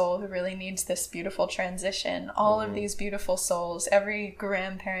young soul who really needs this beautiful transition. All of these beautiful souls, every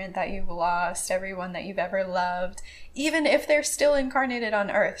grandparent that you've lost, everyone that you've ever loved, even if they're still incarnated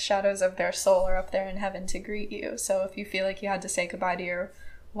on earth, shadows of their soul are up there in heaven to greet you. So if you feel like you had to say goodbye to your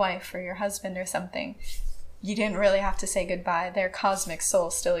wife or your husband or something, you didn't really have to say goodbye. Their cosmic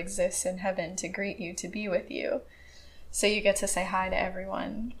soul still exists in heaven to greet you, to be with you. So you get to say hi to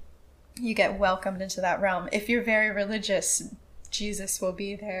everyone. You get welcomed into that realm. If you're very religious, Jesus will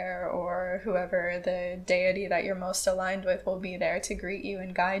be there, or whoever the deity that you're most aligned with will be there to greet you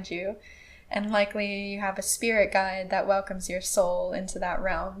and guide you. And likely you have a spirit guide that welcomes your soul into that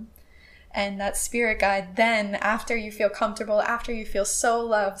realm. And that spirit guide then, after you feel comfortable, after you feel so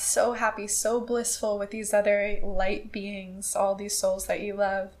loved, so happy, so blissful with these other light beings, all these souls that you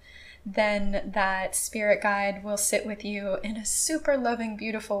love, then that spirit guide will sit with you in a super loving,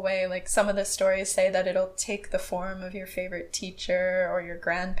 beautiful way. Like some of the stories say that it'll take the form of your favorite teacher or your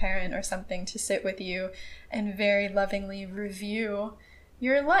grandparent or something to sit with you and very lovingly review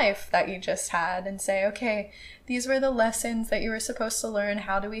your life that you just had and say, okay, these were the lessons that you were supposed to learn.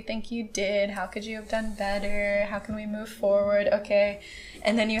 How do we think you did? How could you have done better? How can we move forward? Okay.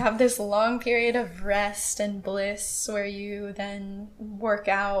 And then you have this long period of rest and bliss where you then work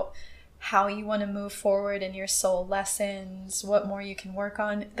out how you want to move forward in your soul lessons, what more you can work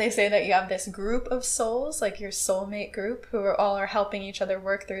on. They say that you have this group of souls, like your soulmate group, who are all helping each other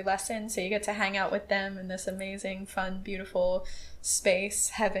work through lessons. So you get to hang out with them in this amazing, fun, beautiful space,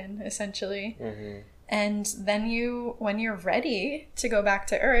 heaven, essentially. And then when you're ready to go back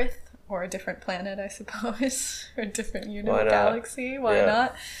to earth, or a different planet, I suppose, or a different galaxy, why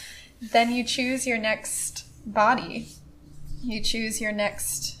not? Then you choose your next body. You choose your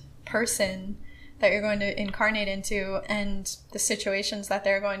next person that you're going to incarnate into and the situations that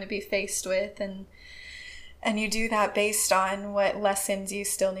they're going to be faced with, and you do that based on what lessons you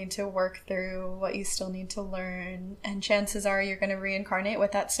still need to work through, what you still need to learn. And chances are you're going to reincarnate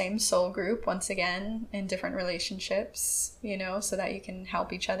with that same soul group once again in different relationships, you know, so that you can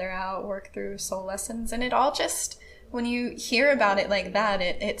help each other out, work through soul lessons. And it all just, when you hear about it like that,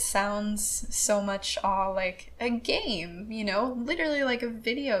 it sounds so much all like a game, you know, literally like a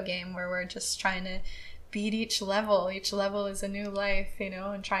video game where we're just trying to beat each level. Each level is a new life, you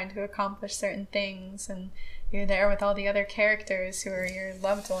know, and trying to accomplish certain things. And you're there with all the other characters who are your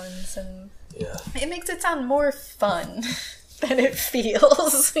loved ones. And it makes it sound more fun than it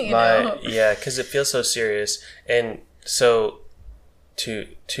feels, you know? Yeah, because it feels so serious. And so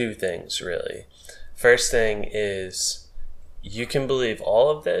two things, really. First thing is you can believe all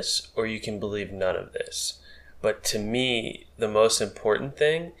of this or you can believe none of this. But to me, the most important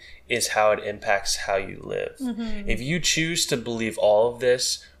thing is how it impacts how you live. Mm-hmm. If you choose to believe all of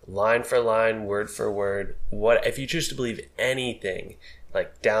this, line for line, word for word, if you choose to believe anything,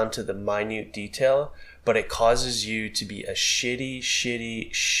 like down to the minute detail, but it causes you to be a shitty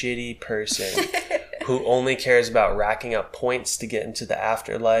person who only cares about racking up points to get into the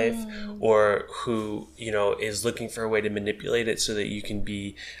afterlife, or who, you know, is looking for a way to manipulate it so that you can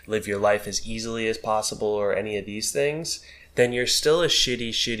live your life as easily as possible, or any of these things, then you're still a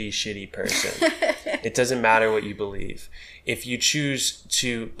shitty person. It doesn't matter what you believe. If you choose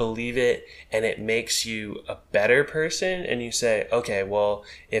to believe it and it makes you a better person, and you say, okay, well,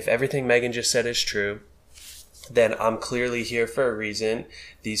 if everything Megan just said is true, then I'm clearly here for a reason.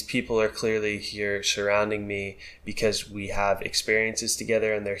 These people are clearly here surrounding me because we have experiences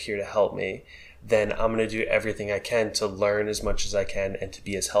together and they're here to help me. Then I'm going to do everything I can to learn as much as I can and to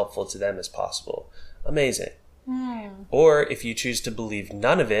be as helpful to them as possible. Amazing. Or if you choose to believe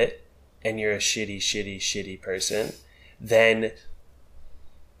none of it and you're a shitty person, then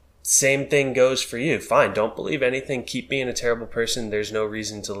same thing goes for you. Fine, don't believe anything. Keep being a terrible person. There's no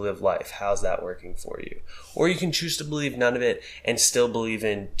reason to live life. How's that working for you? Or you can choose to believe none of it and still believe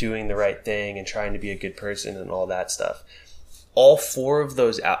in doing the right thing and trying to be a good person and all that stuff. All four of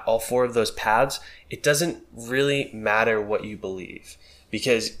those paths, it doesn't really matter what you believe,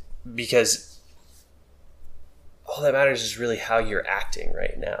 because all that matters is really how you're acting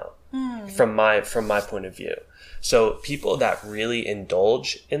right now, from my point of view. So people that really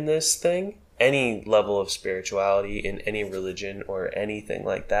indulge in this thing, any level of spirituality in any religion or anything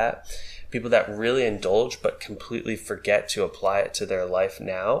like that, people that really indulge but completely forget to apply it to their life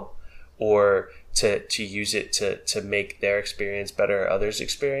now, or to use it to make their experience better or others'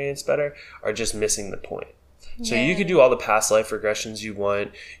 experience better, are just missing the point. So you could do all the past life regressions you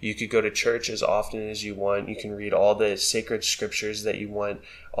want. You could go to church as often as you want. You can read all the sacred scriptures that you want,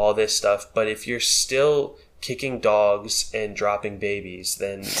 all this stuff. But if you're still kicking dogs and dropping babies,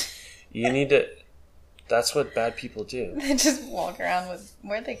 then you need to... That's what bad people do. They just walk around with...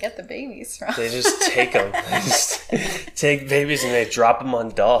 Where'd they get the babies from? They just take them. They just take babies and they drop them on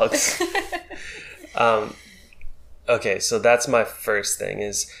dogs. Okay, so that's my first thing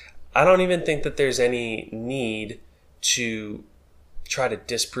is... I don't even think that there's any need to try to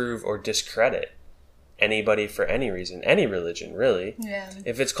disprove or discredit anybody for any reason, any religion, really. Yeah.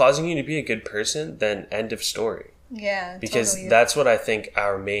 If it's causing you to be a good person, then end of story. Yeah, because totally. That's what I think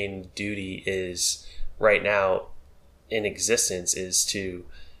our main duty is right now in existence, is to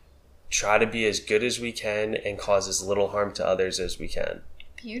try to be as good as we can and cause as little harm to others as we can.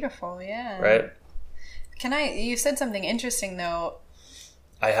 Beautiful, yeah. Right? You said something interesting, though.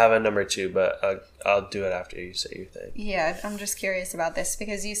 I have a number 2, but I'll do it after you say your thing. Yeah, I'm just curious about this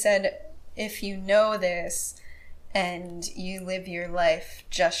because you said if you know this and you live your life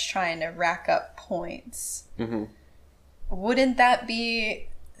just trying to rack up points, wouldn't that be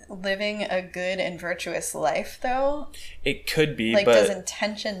living a good and virtuous life, though? It could be, but... does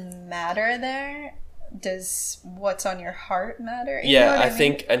intention matter there? Does what's on your heart matter? You know what I mean?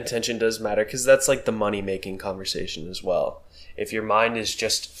 Think intention does matter, because that's like the money-making conversation as well. If your mind is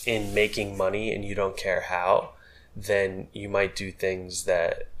just in making money and you don't care how, then you might do things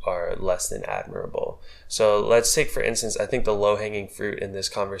that are less than admirable. So let's take, for instance, I think the low-hanging fruit in this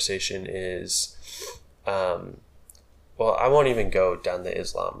conversation is, well, I won't even go down the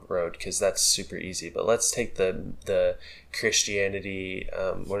Islam road because that's super easy, but let's take the Christianity,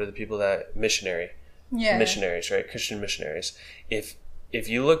 what are the people that, missionaries, right? Christian missionaries. If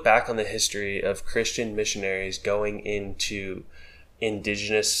you look back on the history of Christian missionaries going into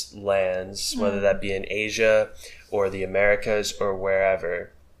indigenous lands, whether that be in Asia or the Americas or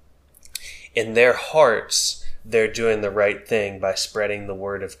wherever, in their hearts, they're doing the right thing by spreading the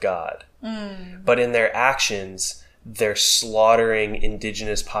word of God. But in their actions, they're slaughtering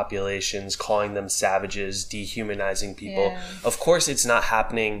indigenous populations, calling them savages, dehumanizing people. Yeah. Of course, it's not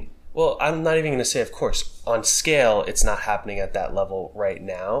happening. Well, I'm not even going to say of course. On scale, it's not happening at that level right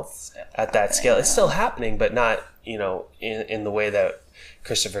now. At that scale, it's still happening, but not, in the way that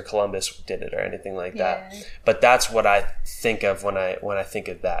Christopher Columbus did it or anything like that. But that's what I think of when I think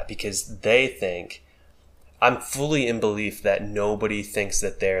of that, because they think, I'm fully in belief that nobody thinks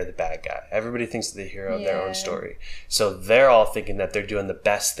that they're the bad guy. Everybody thinks they're the hero of their own story. So they're all thinking that they're doing the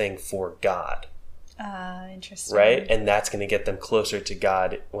best thing for God. Interesting. Right? And that's going to get them closer to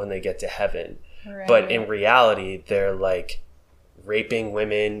God when they get to heaven. Right. But in reality, they're like raping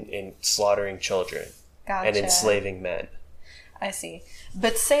women and slaughtering children. Gotcha. And enslaving men. I see.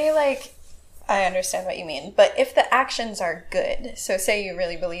 But say I understand what you mean, but if the actions are good, so say you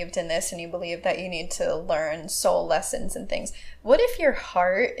really believed in this and you believe that you need to learn soul lessons and things, what if your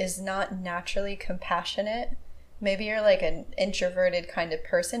heart is not naturally compassionate? Maybe you're like an introverted kind of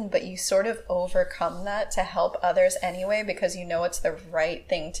person, but you sort of overcome that to help others anyway because you know it's the right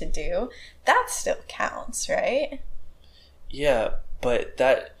thing to do. That still counts, right? Yeah, but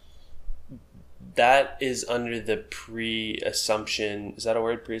that is under the pre-assumption. Is that a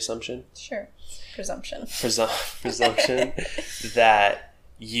word, pre-assumption? Sure. Presumption. Presumption that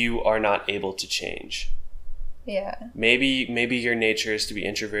you are not able to change. Yeah. Maybe your nature is to be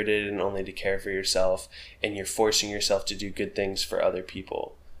introverted and only to care for yourself, and you're forcing yourself to do good things for other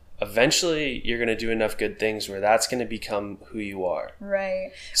people. Eventually, you're going to do enough good things where that's going to become who you are.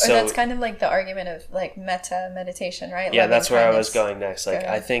 Right. So, or that's kind of like the argument of like metta meditation, right? Yeah, that's where I was going next. Like,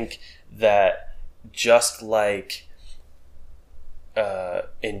 I think that just like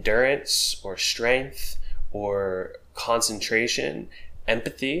endurance or strength or concentration,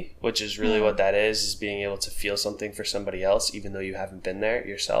 empathy, which is really what that is being able to feel something for somebody else even though you haven't been there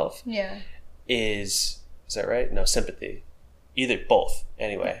yourself. Yeah. Is that right? No, sympathy. Either, both.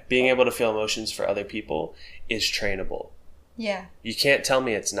 Anyway, being able to feel emotions for other people is trainable. Yeah. You can't tell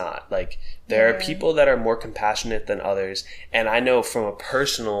me it's not. Like, there are people that are more compassionate than others, and I know from a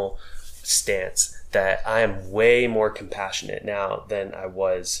personal stance that I am way more compassionate now than I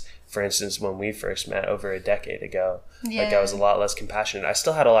was, for instance, when we first met over a decade ago. Yeah. Like, I was a lot less compassionate. I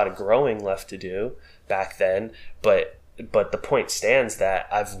still had a lot of growing left to do back then, but the point stands that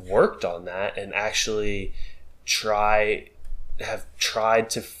I've worked on that and actually have tried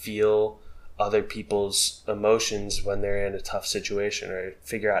to feel other people's emotions when they're in a tough situation, or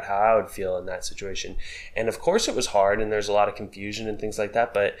figure out how I would feel in that situation. And of course it was hard and there's a lot of confusion and things like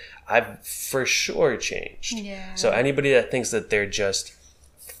that, but I've for sure changed. Yeah. So anybody that thinks that they're just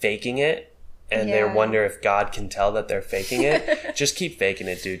faking it and they wonder if God can tell that they're faking it, just keep faking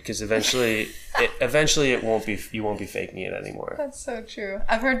it, dude, because eventually you won't be faking it anymore. That's so true.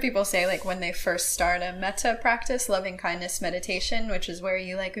 I've heard people say, like, when they first start a metta practice, loving kindness meditation, which is where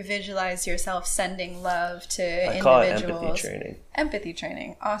you like visualize yourself sending love to individuals. I call it empathy training. Empathy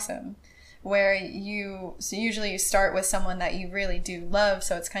training, awesome. Where usually you start with someone that you really do love,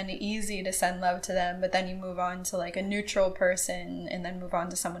 so it's kind of easy to send love to them, but then you move on to like a neutral person and then move on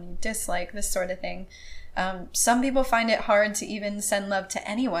to someone you dislike, this sort of thing. Some people find it hard to even send love to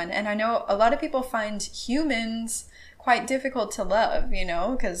anyone, and I know a lot of people find humans quite difficult to love,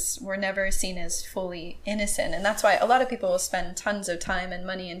 because we're never seen as fully innocent, and that's why a lot of people will spend tons of time and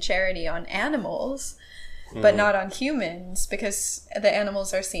money and charity on animals, but not on humans, because the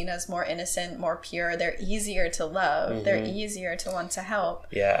animals are seen as more innocent, more pure. They're easier to love. They're easier to want to help.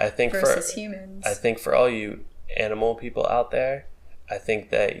 Yeah, I think versus humans. I think for all you animal people out there, I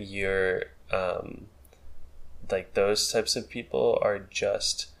think that you're like those types of people are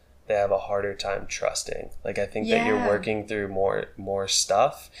just, they have a harder time trusting. Like, I think that you're working through more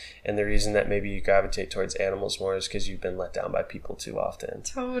stuff, and the reason that maybe you gravitate towards animals more is because you've been let down by people too often.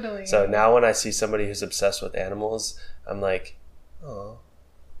 Totally. So now when I see somebody who's obsessed with animals, I'm like, oh.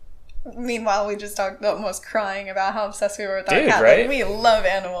 Meanwhile, we just talked almost crying about how obsessed we were with our cat. Right? Like, we love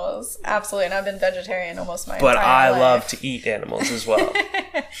animals, absolutely, and I've been vegetarian almost my entire life. But I love to eat animals as well.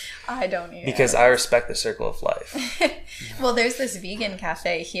 I don't eat because I respect the circle of life. Well, there's this vegan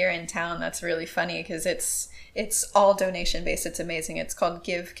cafe here in town that's really funny because it's all donation based. It's amazing. It's called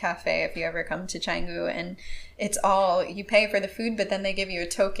Give Cafe if you ever come to Canggu, and it's all, you pay for the food, but then they give you a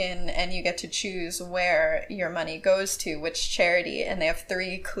token and you get to choose where your money goes to, which charity. And they have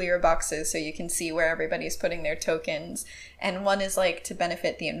 3 clear boxes so you can see where everybody's putting their tokens. And one is like to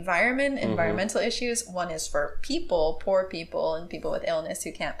benefit the environment, environmental issues. One is for people, poor people, and people with illness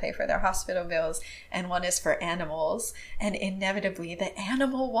who can't pay for their hospital bills. And one is for animals. And inevitably, the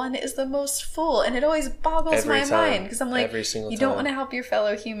animal one is the most full. And it always boggles my mind because I'm like, you don't want to help your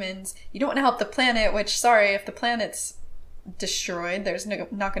fellow humans. You don't want to help the planet, which, sorry, if the planet's destroyed, there's not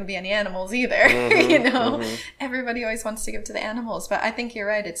going to be any animals either. You know, everybody always wants to give to the animals. But I think you're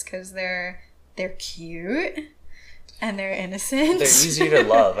right. It's because they're cute. And they're innocent. They're easy to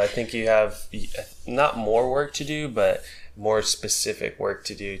love. I think you have not more work to do, but more specific work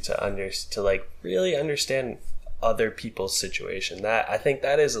to do to like really understand other people's situation. That I think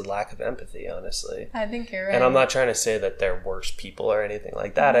that is a lack of empathy, honestly. I think you're right. And I'm not trying to say that they're worse people or anything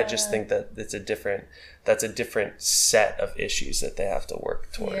like that. Yeah. I just think that that's a different set of issues that they have to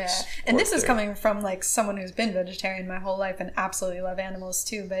work towards. Yeah. And this is coming from like someone who's been vegetarian my whole life and absolutely love animals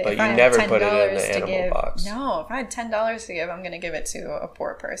too. But if you never put it in the animal box. No, if I had $10 to give, I'm going to give it to a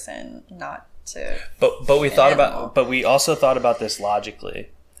poor person, not to. But we also thought about this logically.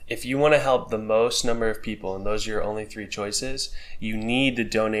 If you want to help the most number of people, and those are your only 3 choices, you need to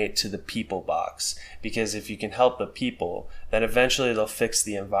donate to the people box. Because if you can help the people, then eventually they'll fix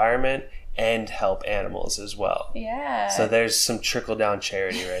the environment and help animals as well. Yeah. So there's some trickle-down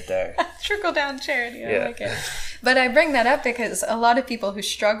charity right there. Trickle-down charity, I like it. But I bring that up because a lot of people who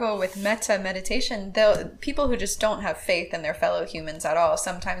struggle with metta meditation, people who just don't have faith in their fellow humans at all,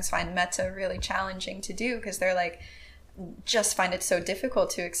 sometimes find metta really challenging to do because they're like, just find it so difficult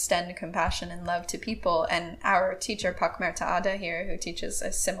to extend compassion and love to people. And our teacher Pakmerta Ada here, who teaches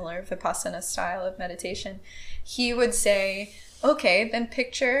a similar Vipassana style of meditation, he would say, okay, then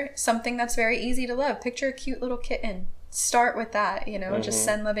picture something that's very easy to love. Picture a cute little kitten. Start with that, you know, just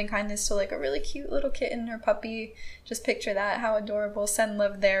send loving kindness to like a really cute little kitten or puppy. Just picture that, how adorable. Send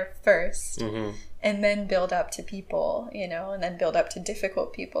love there first. And then build up to people, you know, and then build up to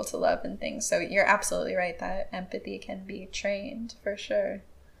difficult people to love and things. So you're absolutely right that empathy can be trained for sure.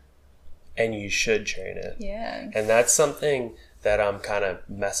 And you should train it. Yeah. And that's something that I'm kind of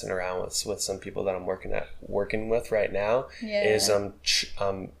messing around with some people that I'm working with right now. Yeah. Is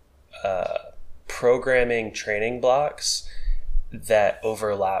programming training blocks that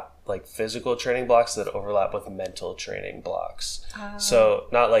overlap, like physical training blocks that overlap with mental training blocks. So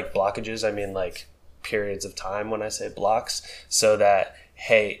not like blockages, I mean like periods of time when I say blocks, so that,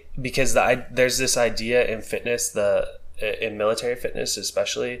 hey, because there's this idea in fitness, in military fitness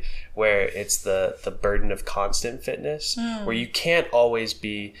especially, where it's the burden of constant fitness, where you can't always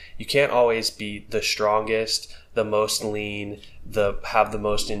be the strongest, the most lean, have the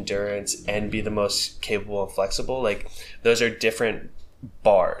most endurance, and be the most capable and flexible. Like those are different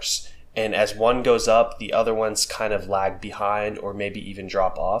bars. And as one goes up, the other ones kind of lag behind or maybe even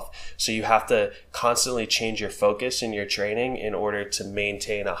drop off. So you have to constantly change your focus in your training in order to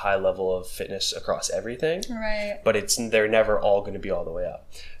maintain a high level of fitness across everything. Right. But they're never all going to be all the way up.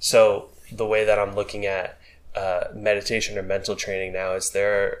 So the way that I'm looking at meditation or mental training now is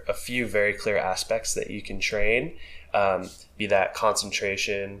there are a few very clear aspects that you can train, be that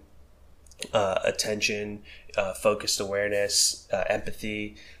concentration, attention, focused awareness,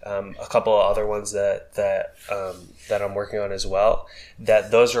 empathy, a couple of other ones that I'm working on as well,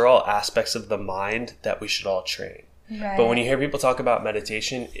 that those are all aspects of the mind that we should all train. Right. But when you hear people talk about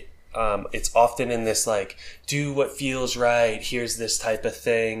meditation, it's often in this like, do what feels right, here's this type of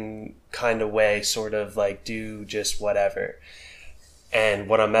thing kind of way, sort of like do just whatever. And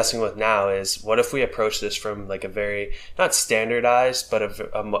what I'm messing with now is, what if we approach this from like a very, not standardized, but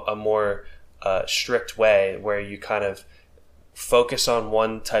a more strict way, where you kind of focus on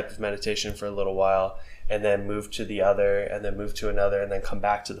one type of meditation for a little while and then move to the other and then move to another and then come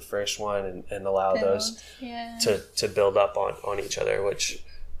back to the first one and allow those to build up on each other, which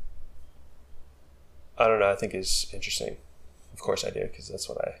I don't know, I think is interesting. Of course I do, because that's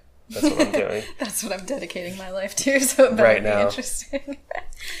what I'm doing. That's what I'm dedicating my life to, so that right would be now. Interesting.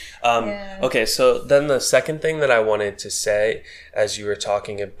 Okay, so then the second thing that I wanted to say, as you were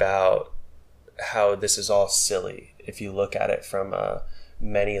talking about how this is all silly, if you look at it from a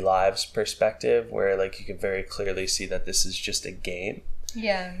many lives perspective, where like you can very clearly see that this is just a game.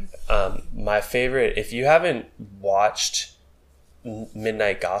 Yeah. My favorite, if you haven't watched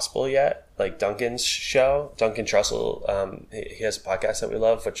Midnight Gospel yet, like Duncan's show, Duncan Trussell, he has a podcast that we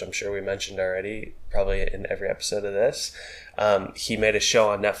love, which I'm sure we mentioned already, probably in every episode of this. He made a show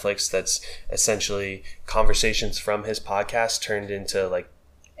on Netflix that's essentially conversations from his podcast turned into like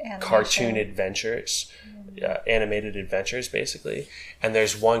cartoon adventures, animated adventures, basically. And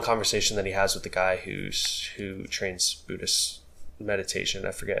there's one conversation that he has with the guy who trains Buddhist meditation.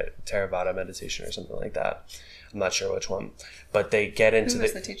 I forget, Theravada meditation or something like that. I'm not sure which one, but they get into Who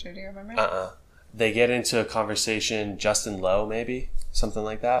was the teacher? Do you remember? They get into a conversation. Justin Lowe, maybe something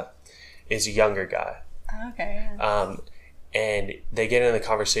like that, is a younger guy. Okay. And they get into the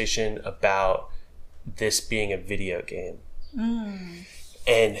conversation about this being a video game.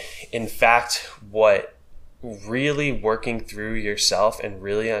 And in fact, what really working through yourself and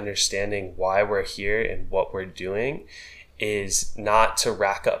really understanding why we're here and what we're doing is not to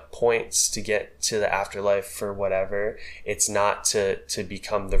rack up points to get to the afterlife for whatever. It's not to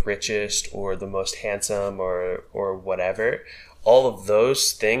become the richest or the most handsome or whatever. All of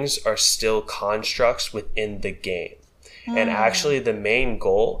those things are still constructs within the game. And actually the main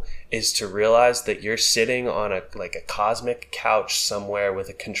goal is to realize that you're sitting on a cosmic couch somewhere with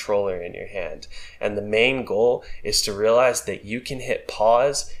a controller in your hand. And the main goal is to realize that you can hit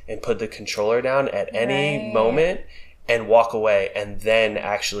pause and put the controller down at any moment and walk away, and then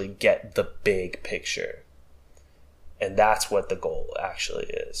actually get the big picture. And that's what the goal actually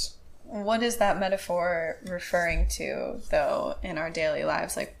is. What is that metaphor referring to, though, in our daily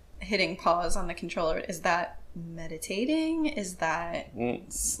lives? Like hitting pause on the controller, is that meditating? Is that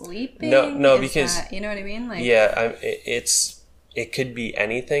sleeping? No, because you know what I mean? Like, yeah, it could be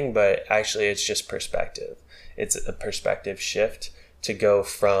anything, but actually it's just perspective. It's a perspective shift to go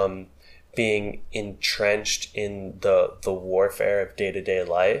from being entrenched in the warfare of day-to-day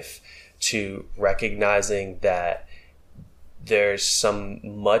life to recognizing that there's some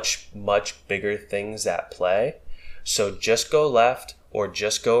much bigger things at play. So just go left or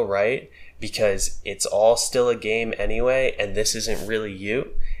just go right, because it's all still a game anyway, and this isn't really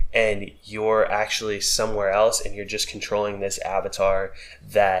you, and you're actually somewhere else, and you're just controlling this avatar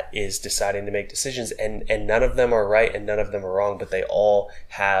that is deciding to make decisions, and none of them are right and none of them are wrong, but they all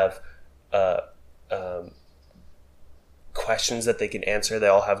have questions that they can answer. They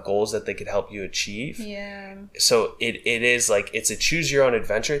all have goals that they could help you achieve. Yeah. So it is like, it's a choose your own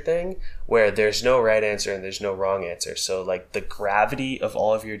adventure thing where there's no right answer and there's no wrong answer. So like the gravity of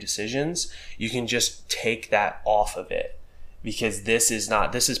all of your decisions, you can just take that off of it, because this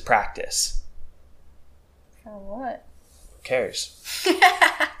is practice. For what? Who cares?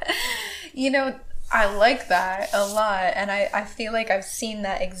 I like that a lot, and I feel like I've seen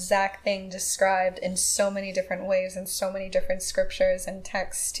that exact thing described in so many different ways in so many different scriptures and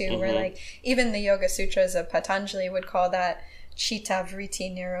texts too, where like even the Yoga Sutras of Patanjali would call that Chitta Vritti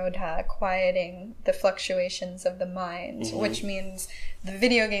Nirodha, quieting the fluctuations of the mind, which means the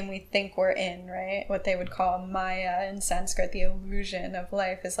video game we think we're in, right? What they would call Maya in Sanskrit, the illusion of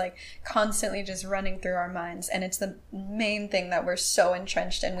life, is like constantly just running through our minds. And it's the main thing that we're so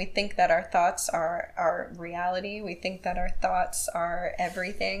entrenched in. We think that our thoughts are our reality. We think that our thoughts are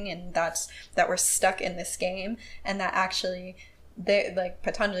everything, and that we're stuck in this game. And that actually, like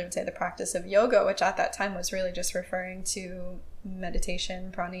Patanjali would say, the practice of yoga, which at that time was really just referring to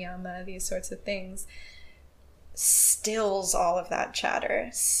meditation, pranayama, these sorts of things, stills all of that chatter,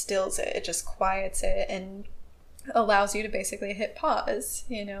 stills it. It just quiets it and allows you to basically hit pause,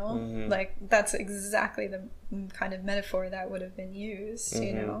 like that's exactly the kind of metaphor that would have been used,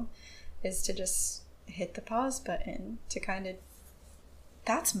 is to just hit the pause button, to kind of,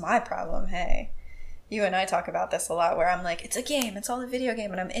 that's my problem. Hey, you and I talk about this a lot, where I'm like, it's a game, it's all a video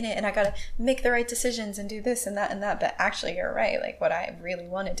game, and I'm in it, and I gotta make the right decisions and do this and that and that. But actually, you're right. Like, what I really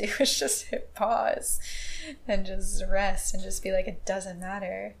want to do is just hit pause and just rest and just be like, it doesn't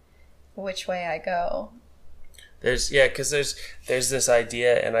matter which way I go. Because there's this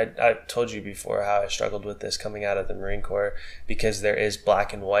idea, and I told you before how I struggled with this coming out of the Marine Corps, because there is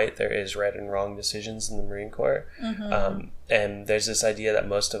black and white, there is right and wrong decisions in the Marine Corps. And there's this idea that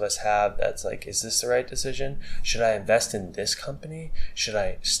most of us have that's like, is this the right decision? Should I invest in this company? Should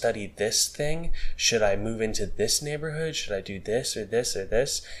I study this thing? Should I move into this neighborhood? Should I do this or this or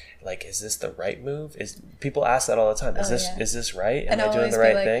this? Like, is this the right move? People ask that all the time. Is this right? Am I doing the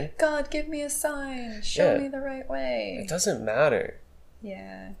right thing? God, give me a sign. Show me the right way. It doesn't matter.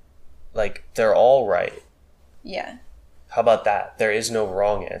 Yeah. Like, they're all right. Yeah. How about that? There is no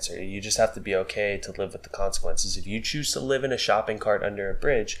wrong answer. You just have to be okay to live with the consequences. If you choose to live in a shopping cart under a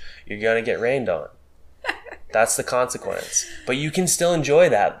bridge, you're going to get rained on. That's the consequence. But you can still enjoy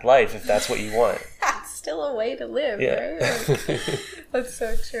that life if that's what you want. That's still a way to live, right? That's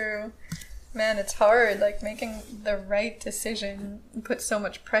so true. Man, it's hard. Like, making the right decision puts so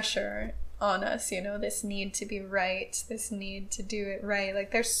much pressure on us, you know, this need to be right, this need to do it right.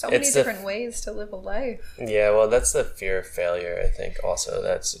 Like, there's so many different ways to live a life. Yeah, well, that's the fear of failure, I think, also.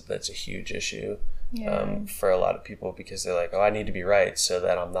 That's a huge issue for a lot of people, because they're like, oh, I need to be right so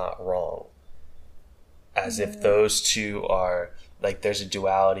that I'm not wrong. As if those two are, like, there's a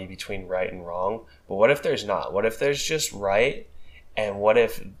duality between right and wrong. But what if there's not? What if there's just right? And what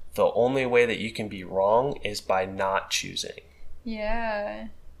if the only way that you can be wrong is by not choosing? Yeah.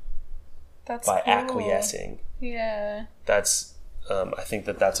 That's by cool. acquiescing. Yeah. That's I think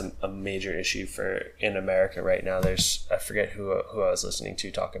that's a major issue in America right now. There's, I forget who I was listening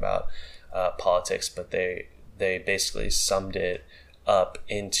to talk about politics, but they basically summed it up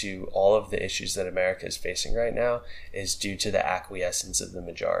into all of the issues that America is facing right now is due to the acquiescence of the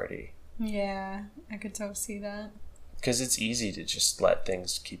majority. Yeah, I could totally see that. Because it's easy to just let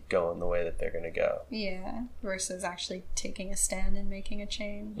things keep going the way that they're going to go. Yeah, versus actually taking a stand and making a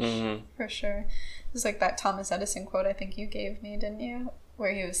change. Mm-hmm. For sure. It was like that Thomas Edison quote I think you gave me, didn't you?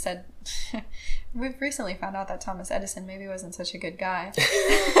 Where he said, we've recently found out that Thomas Edison maybe wasn't such a good guy.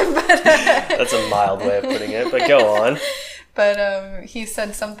 That's a mild way of putting it, but go on. But he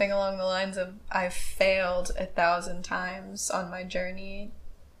said something along the lines of, I've failed 1,000 times on my journey.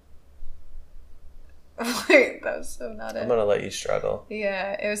 Wait, that was so not it. I'm gonna let you struggle.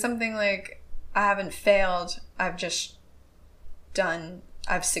 Yeah, it was something like, I haven't failed, I've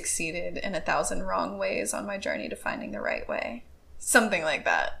succeeded in 1,000 wrong ways on my journey to finding the right way. Something like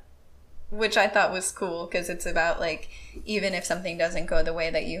that. Which I thought was cool, because it's about, like, even if something doesn't go the way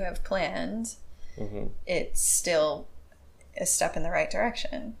that you have planned, it's still a step in the right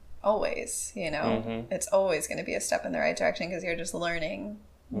direction. Always, you know? It's always going to be a step in the right direction, because you're just learning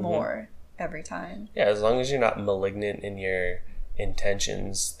more every time. Yeah, as long as you're not malignant in your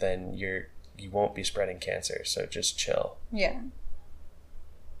intentions, then you won't be spreading cancer, so just chill. Yeah.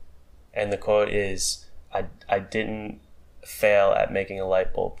 And the quote is, I didn't fail at making a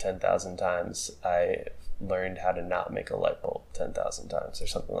light bulb 10,000 times. I learned how to not make a light bulb 10,000 times, or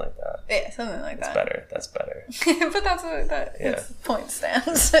something like that. Yeah, something like that. That's better. But that's what its point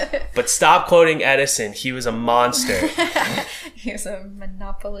stands. But stop quoting Edison. He was a monster. He was a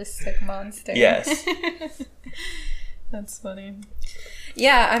monopolistic monster. Yes. That's funny.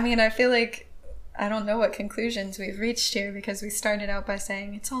 Yeah, I mean, I feel like I don't know what conclusions we've reached here, because we started out by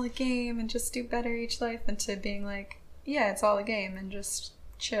saying it's all a game and just do better each life, into being like, yeah, it's all a game and just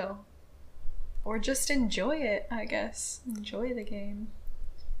chill. Or just enjoy it, I guess. Enjoy the game.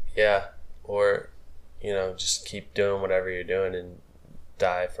 Yeah. Or, just keep doing whatever you're doing and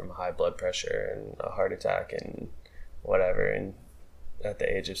die from high blood pressure and a heart attack and whatever, and at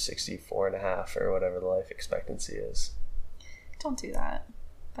the age of 64 and a half, or whatever the life expectancy is. Don't do that.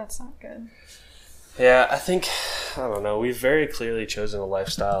 That's not good. Yeah, I don't know, we've very clearly chosen a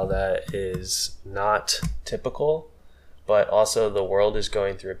lifestyle that is not typical, but also the world is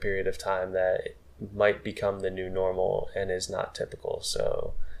going through a period of time that might become the new normal and is not typical,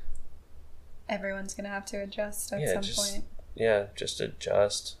 so everyone's going to have to adjust at some point. Yeah, just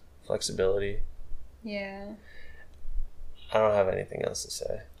adjust. Flexibility. Yeah. I don't have anything else to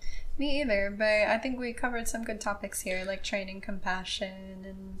say. Me either, but I think we covered some good topics here, like training compassion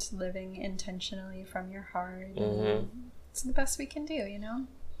and living intentionally from your heart. It's the best we can do, you know?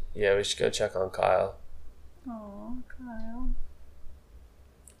 Yeah, we should go check on Kyle. Oh, Kyle.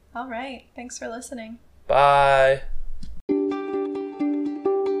 All right. Thanks for listening. Bye.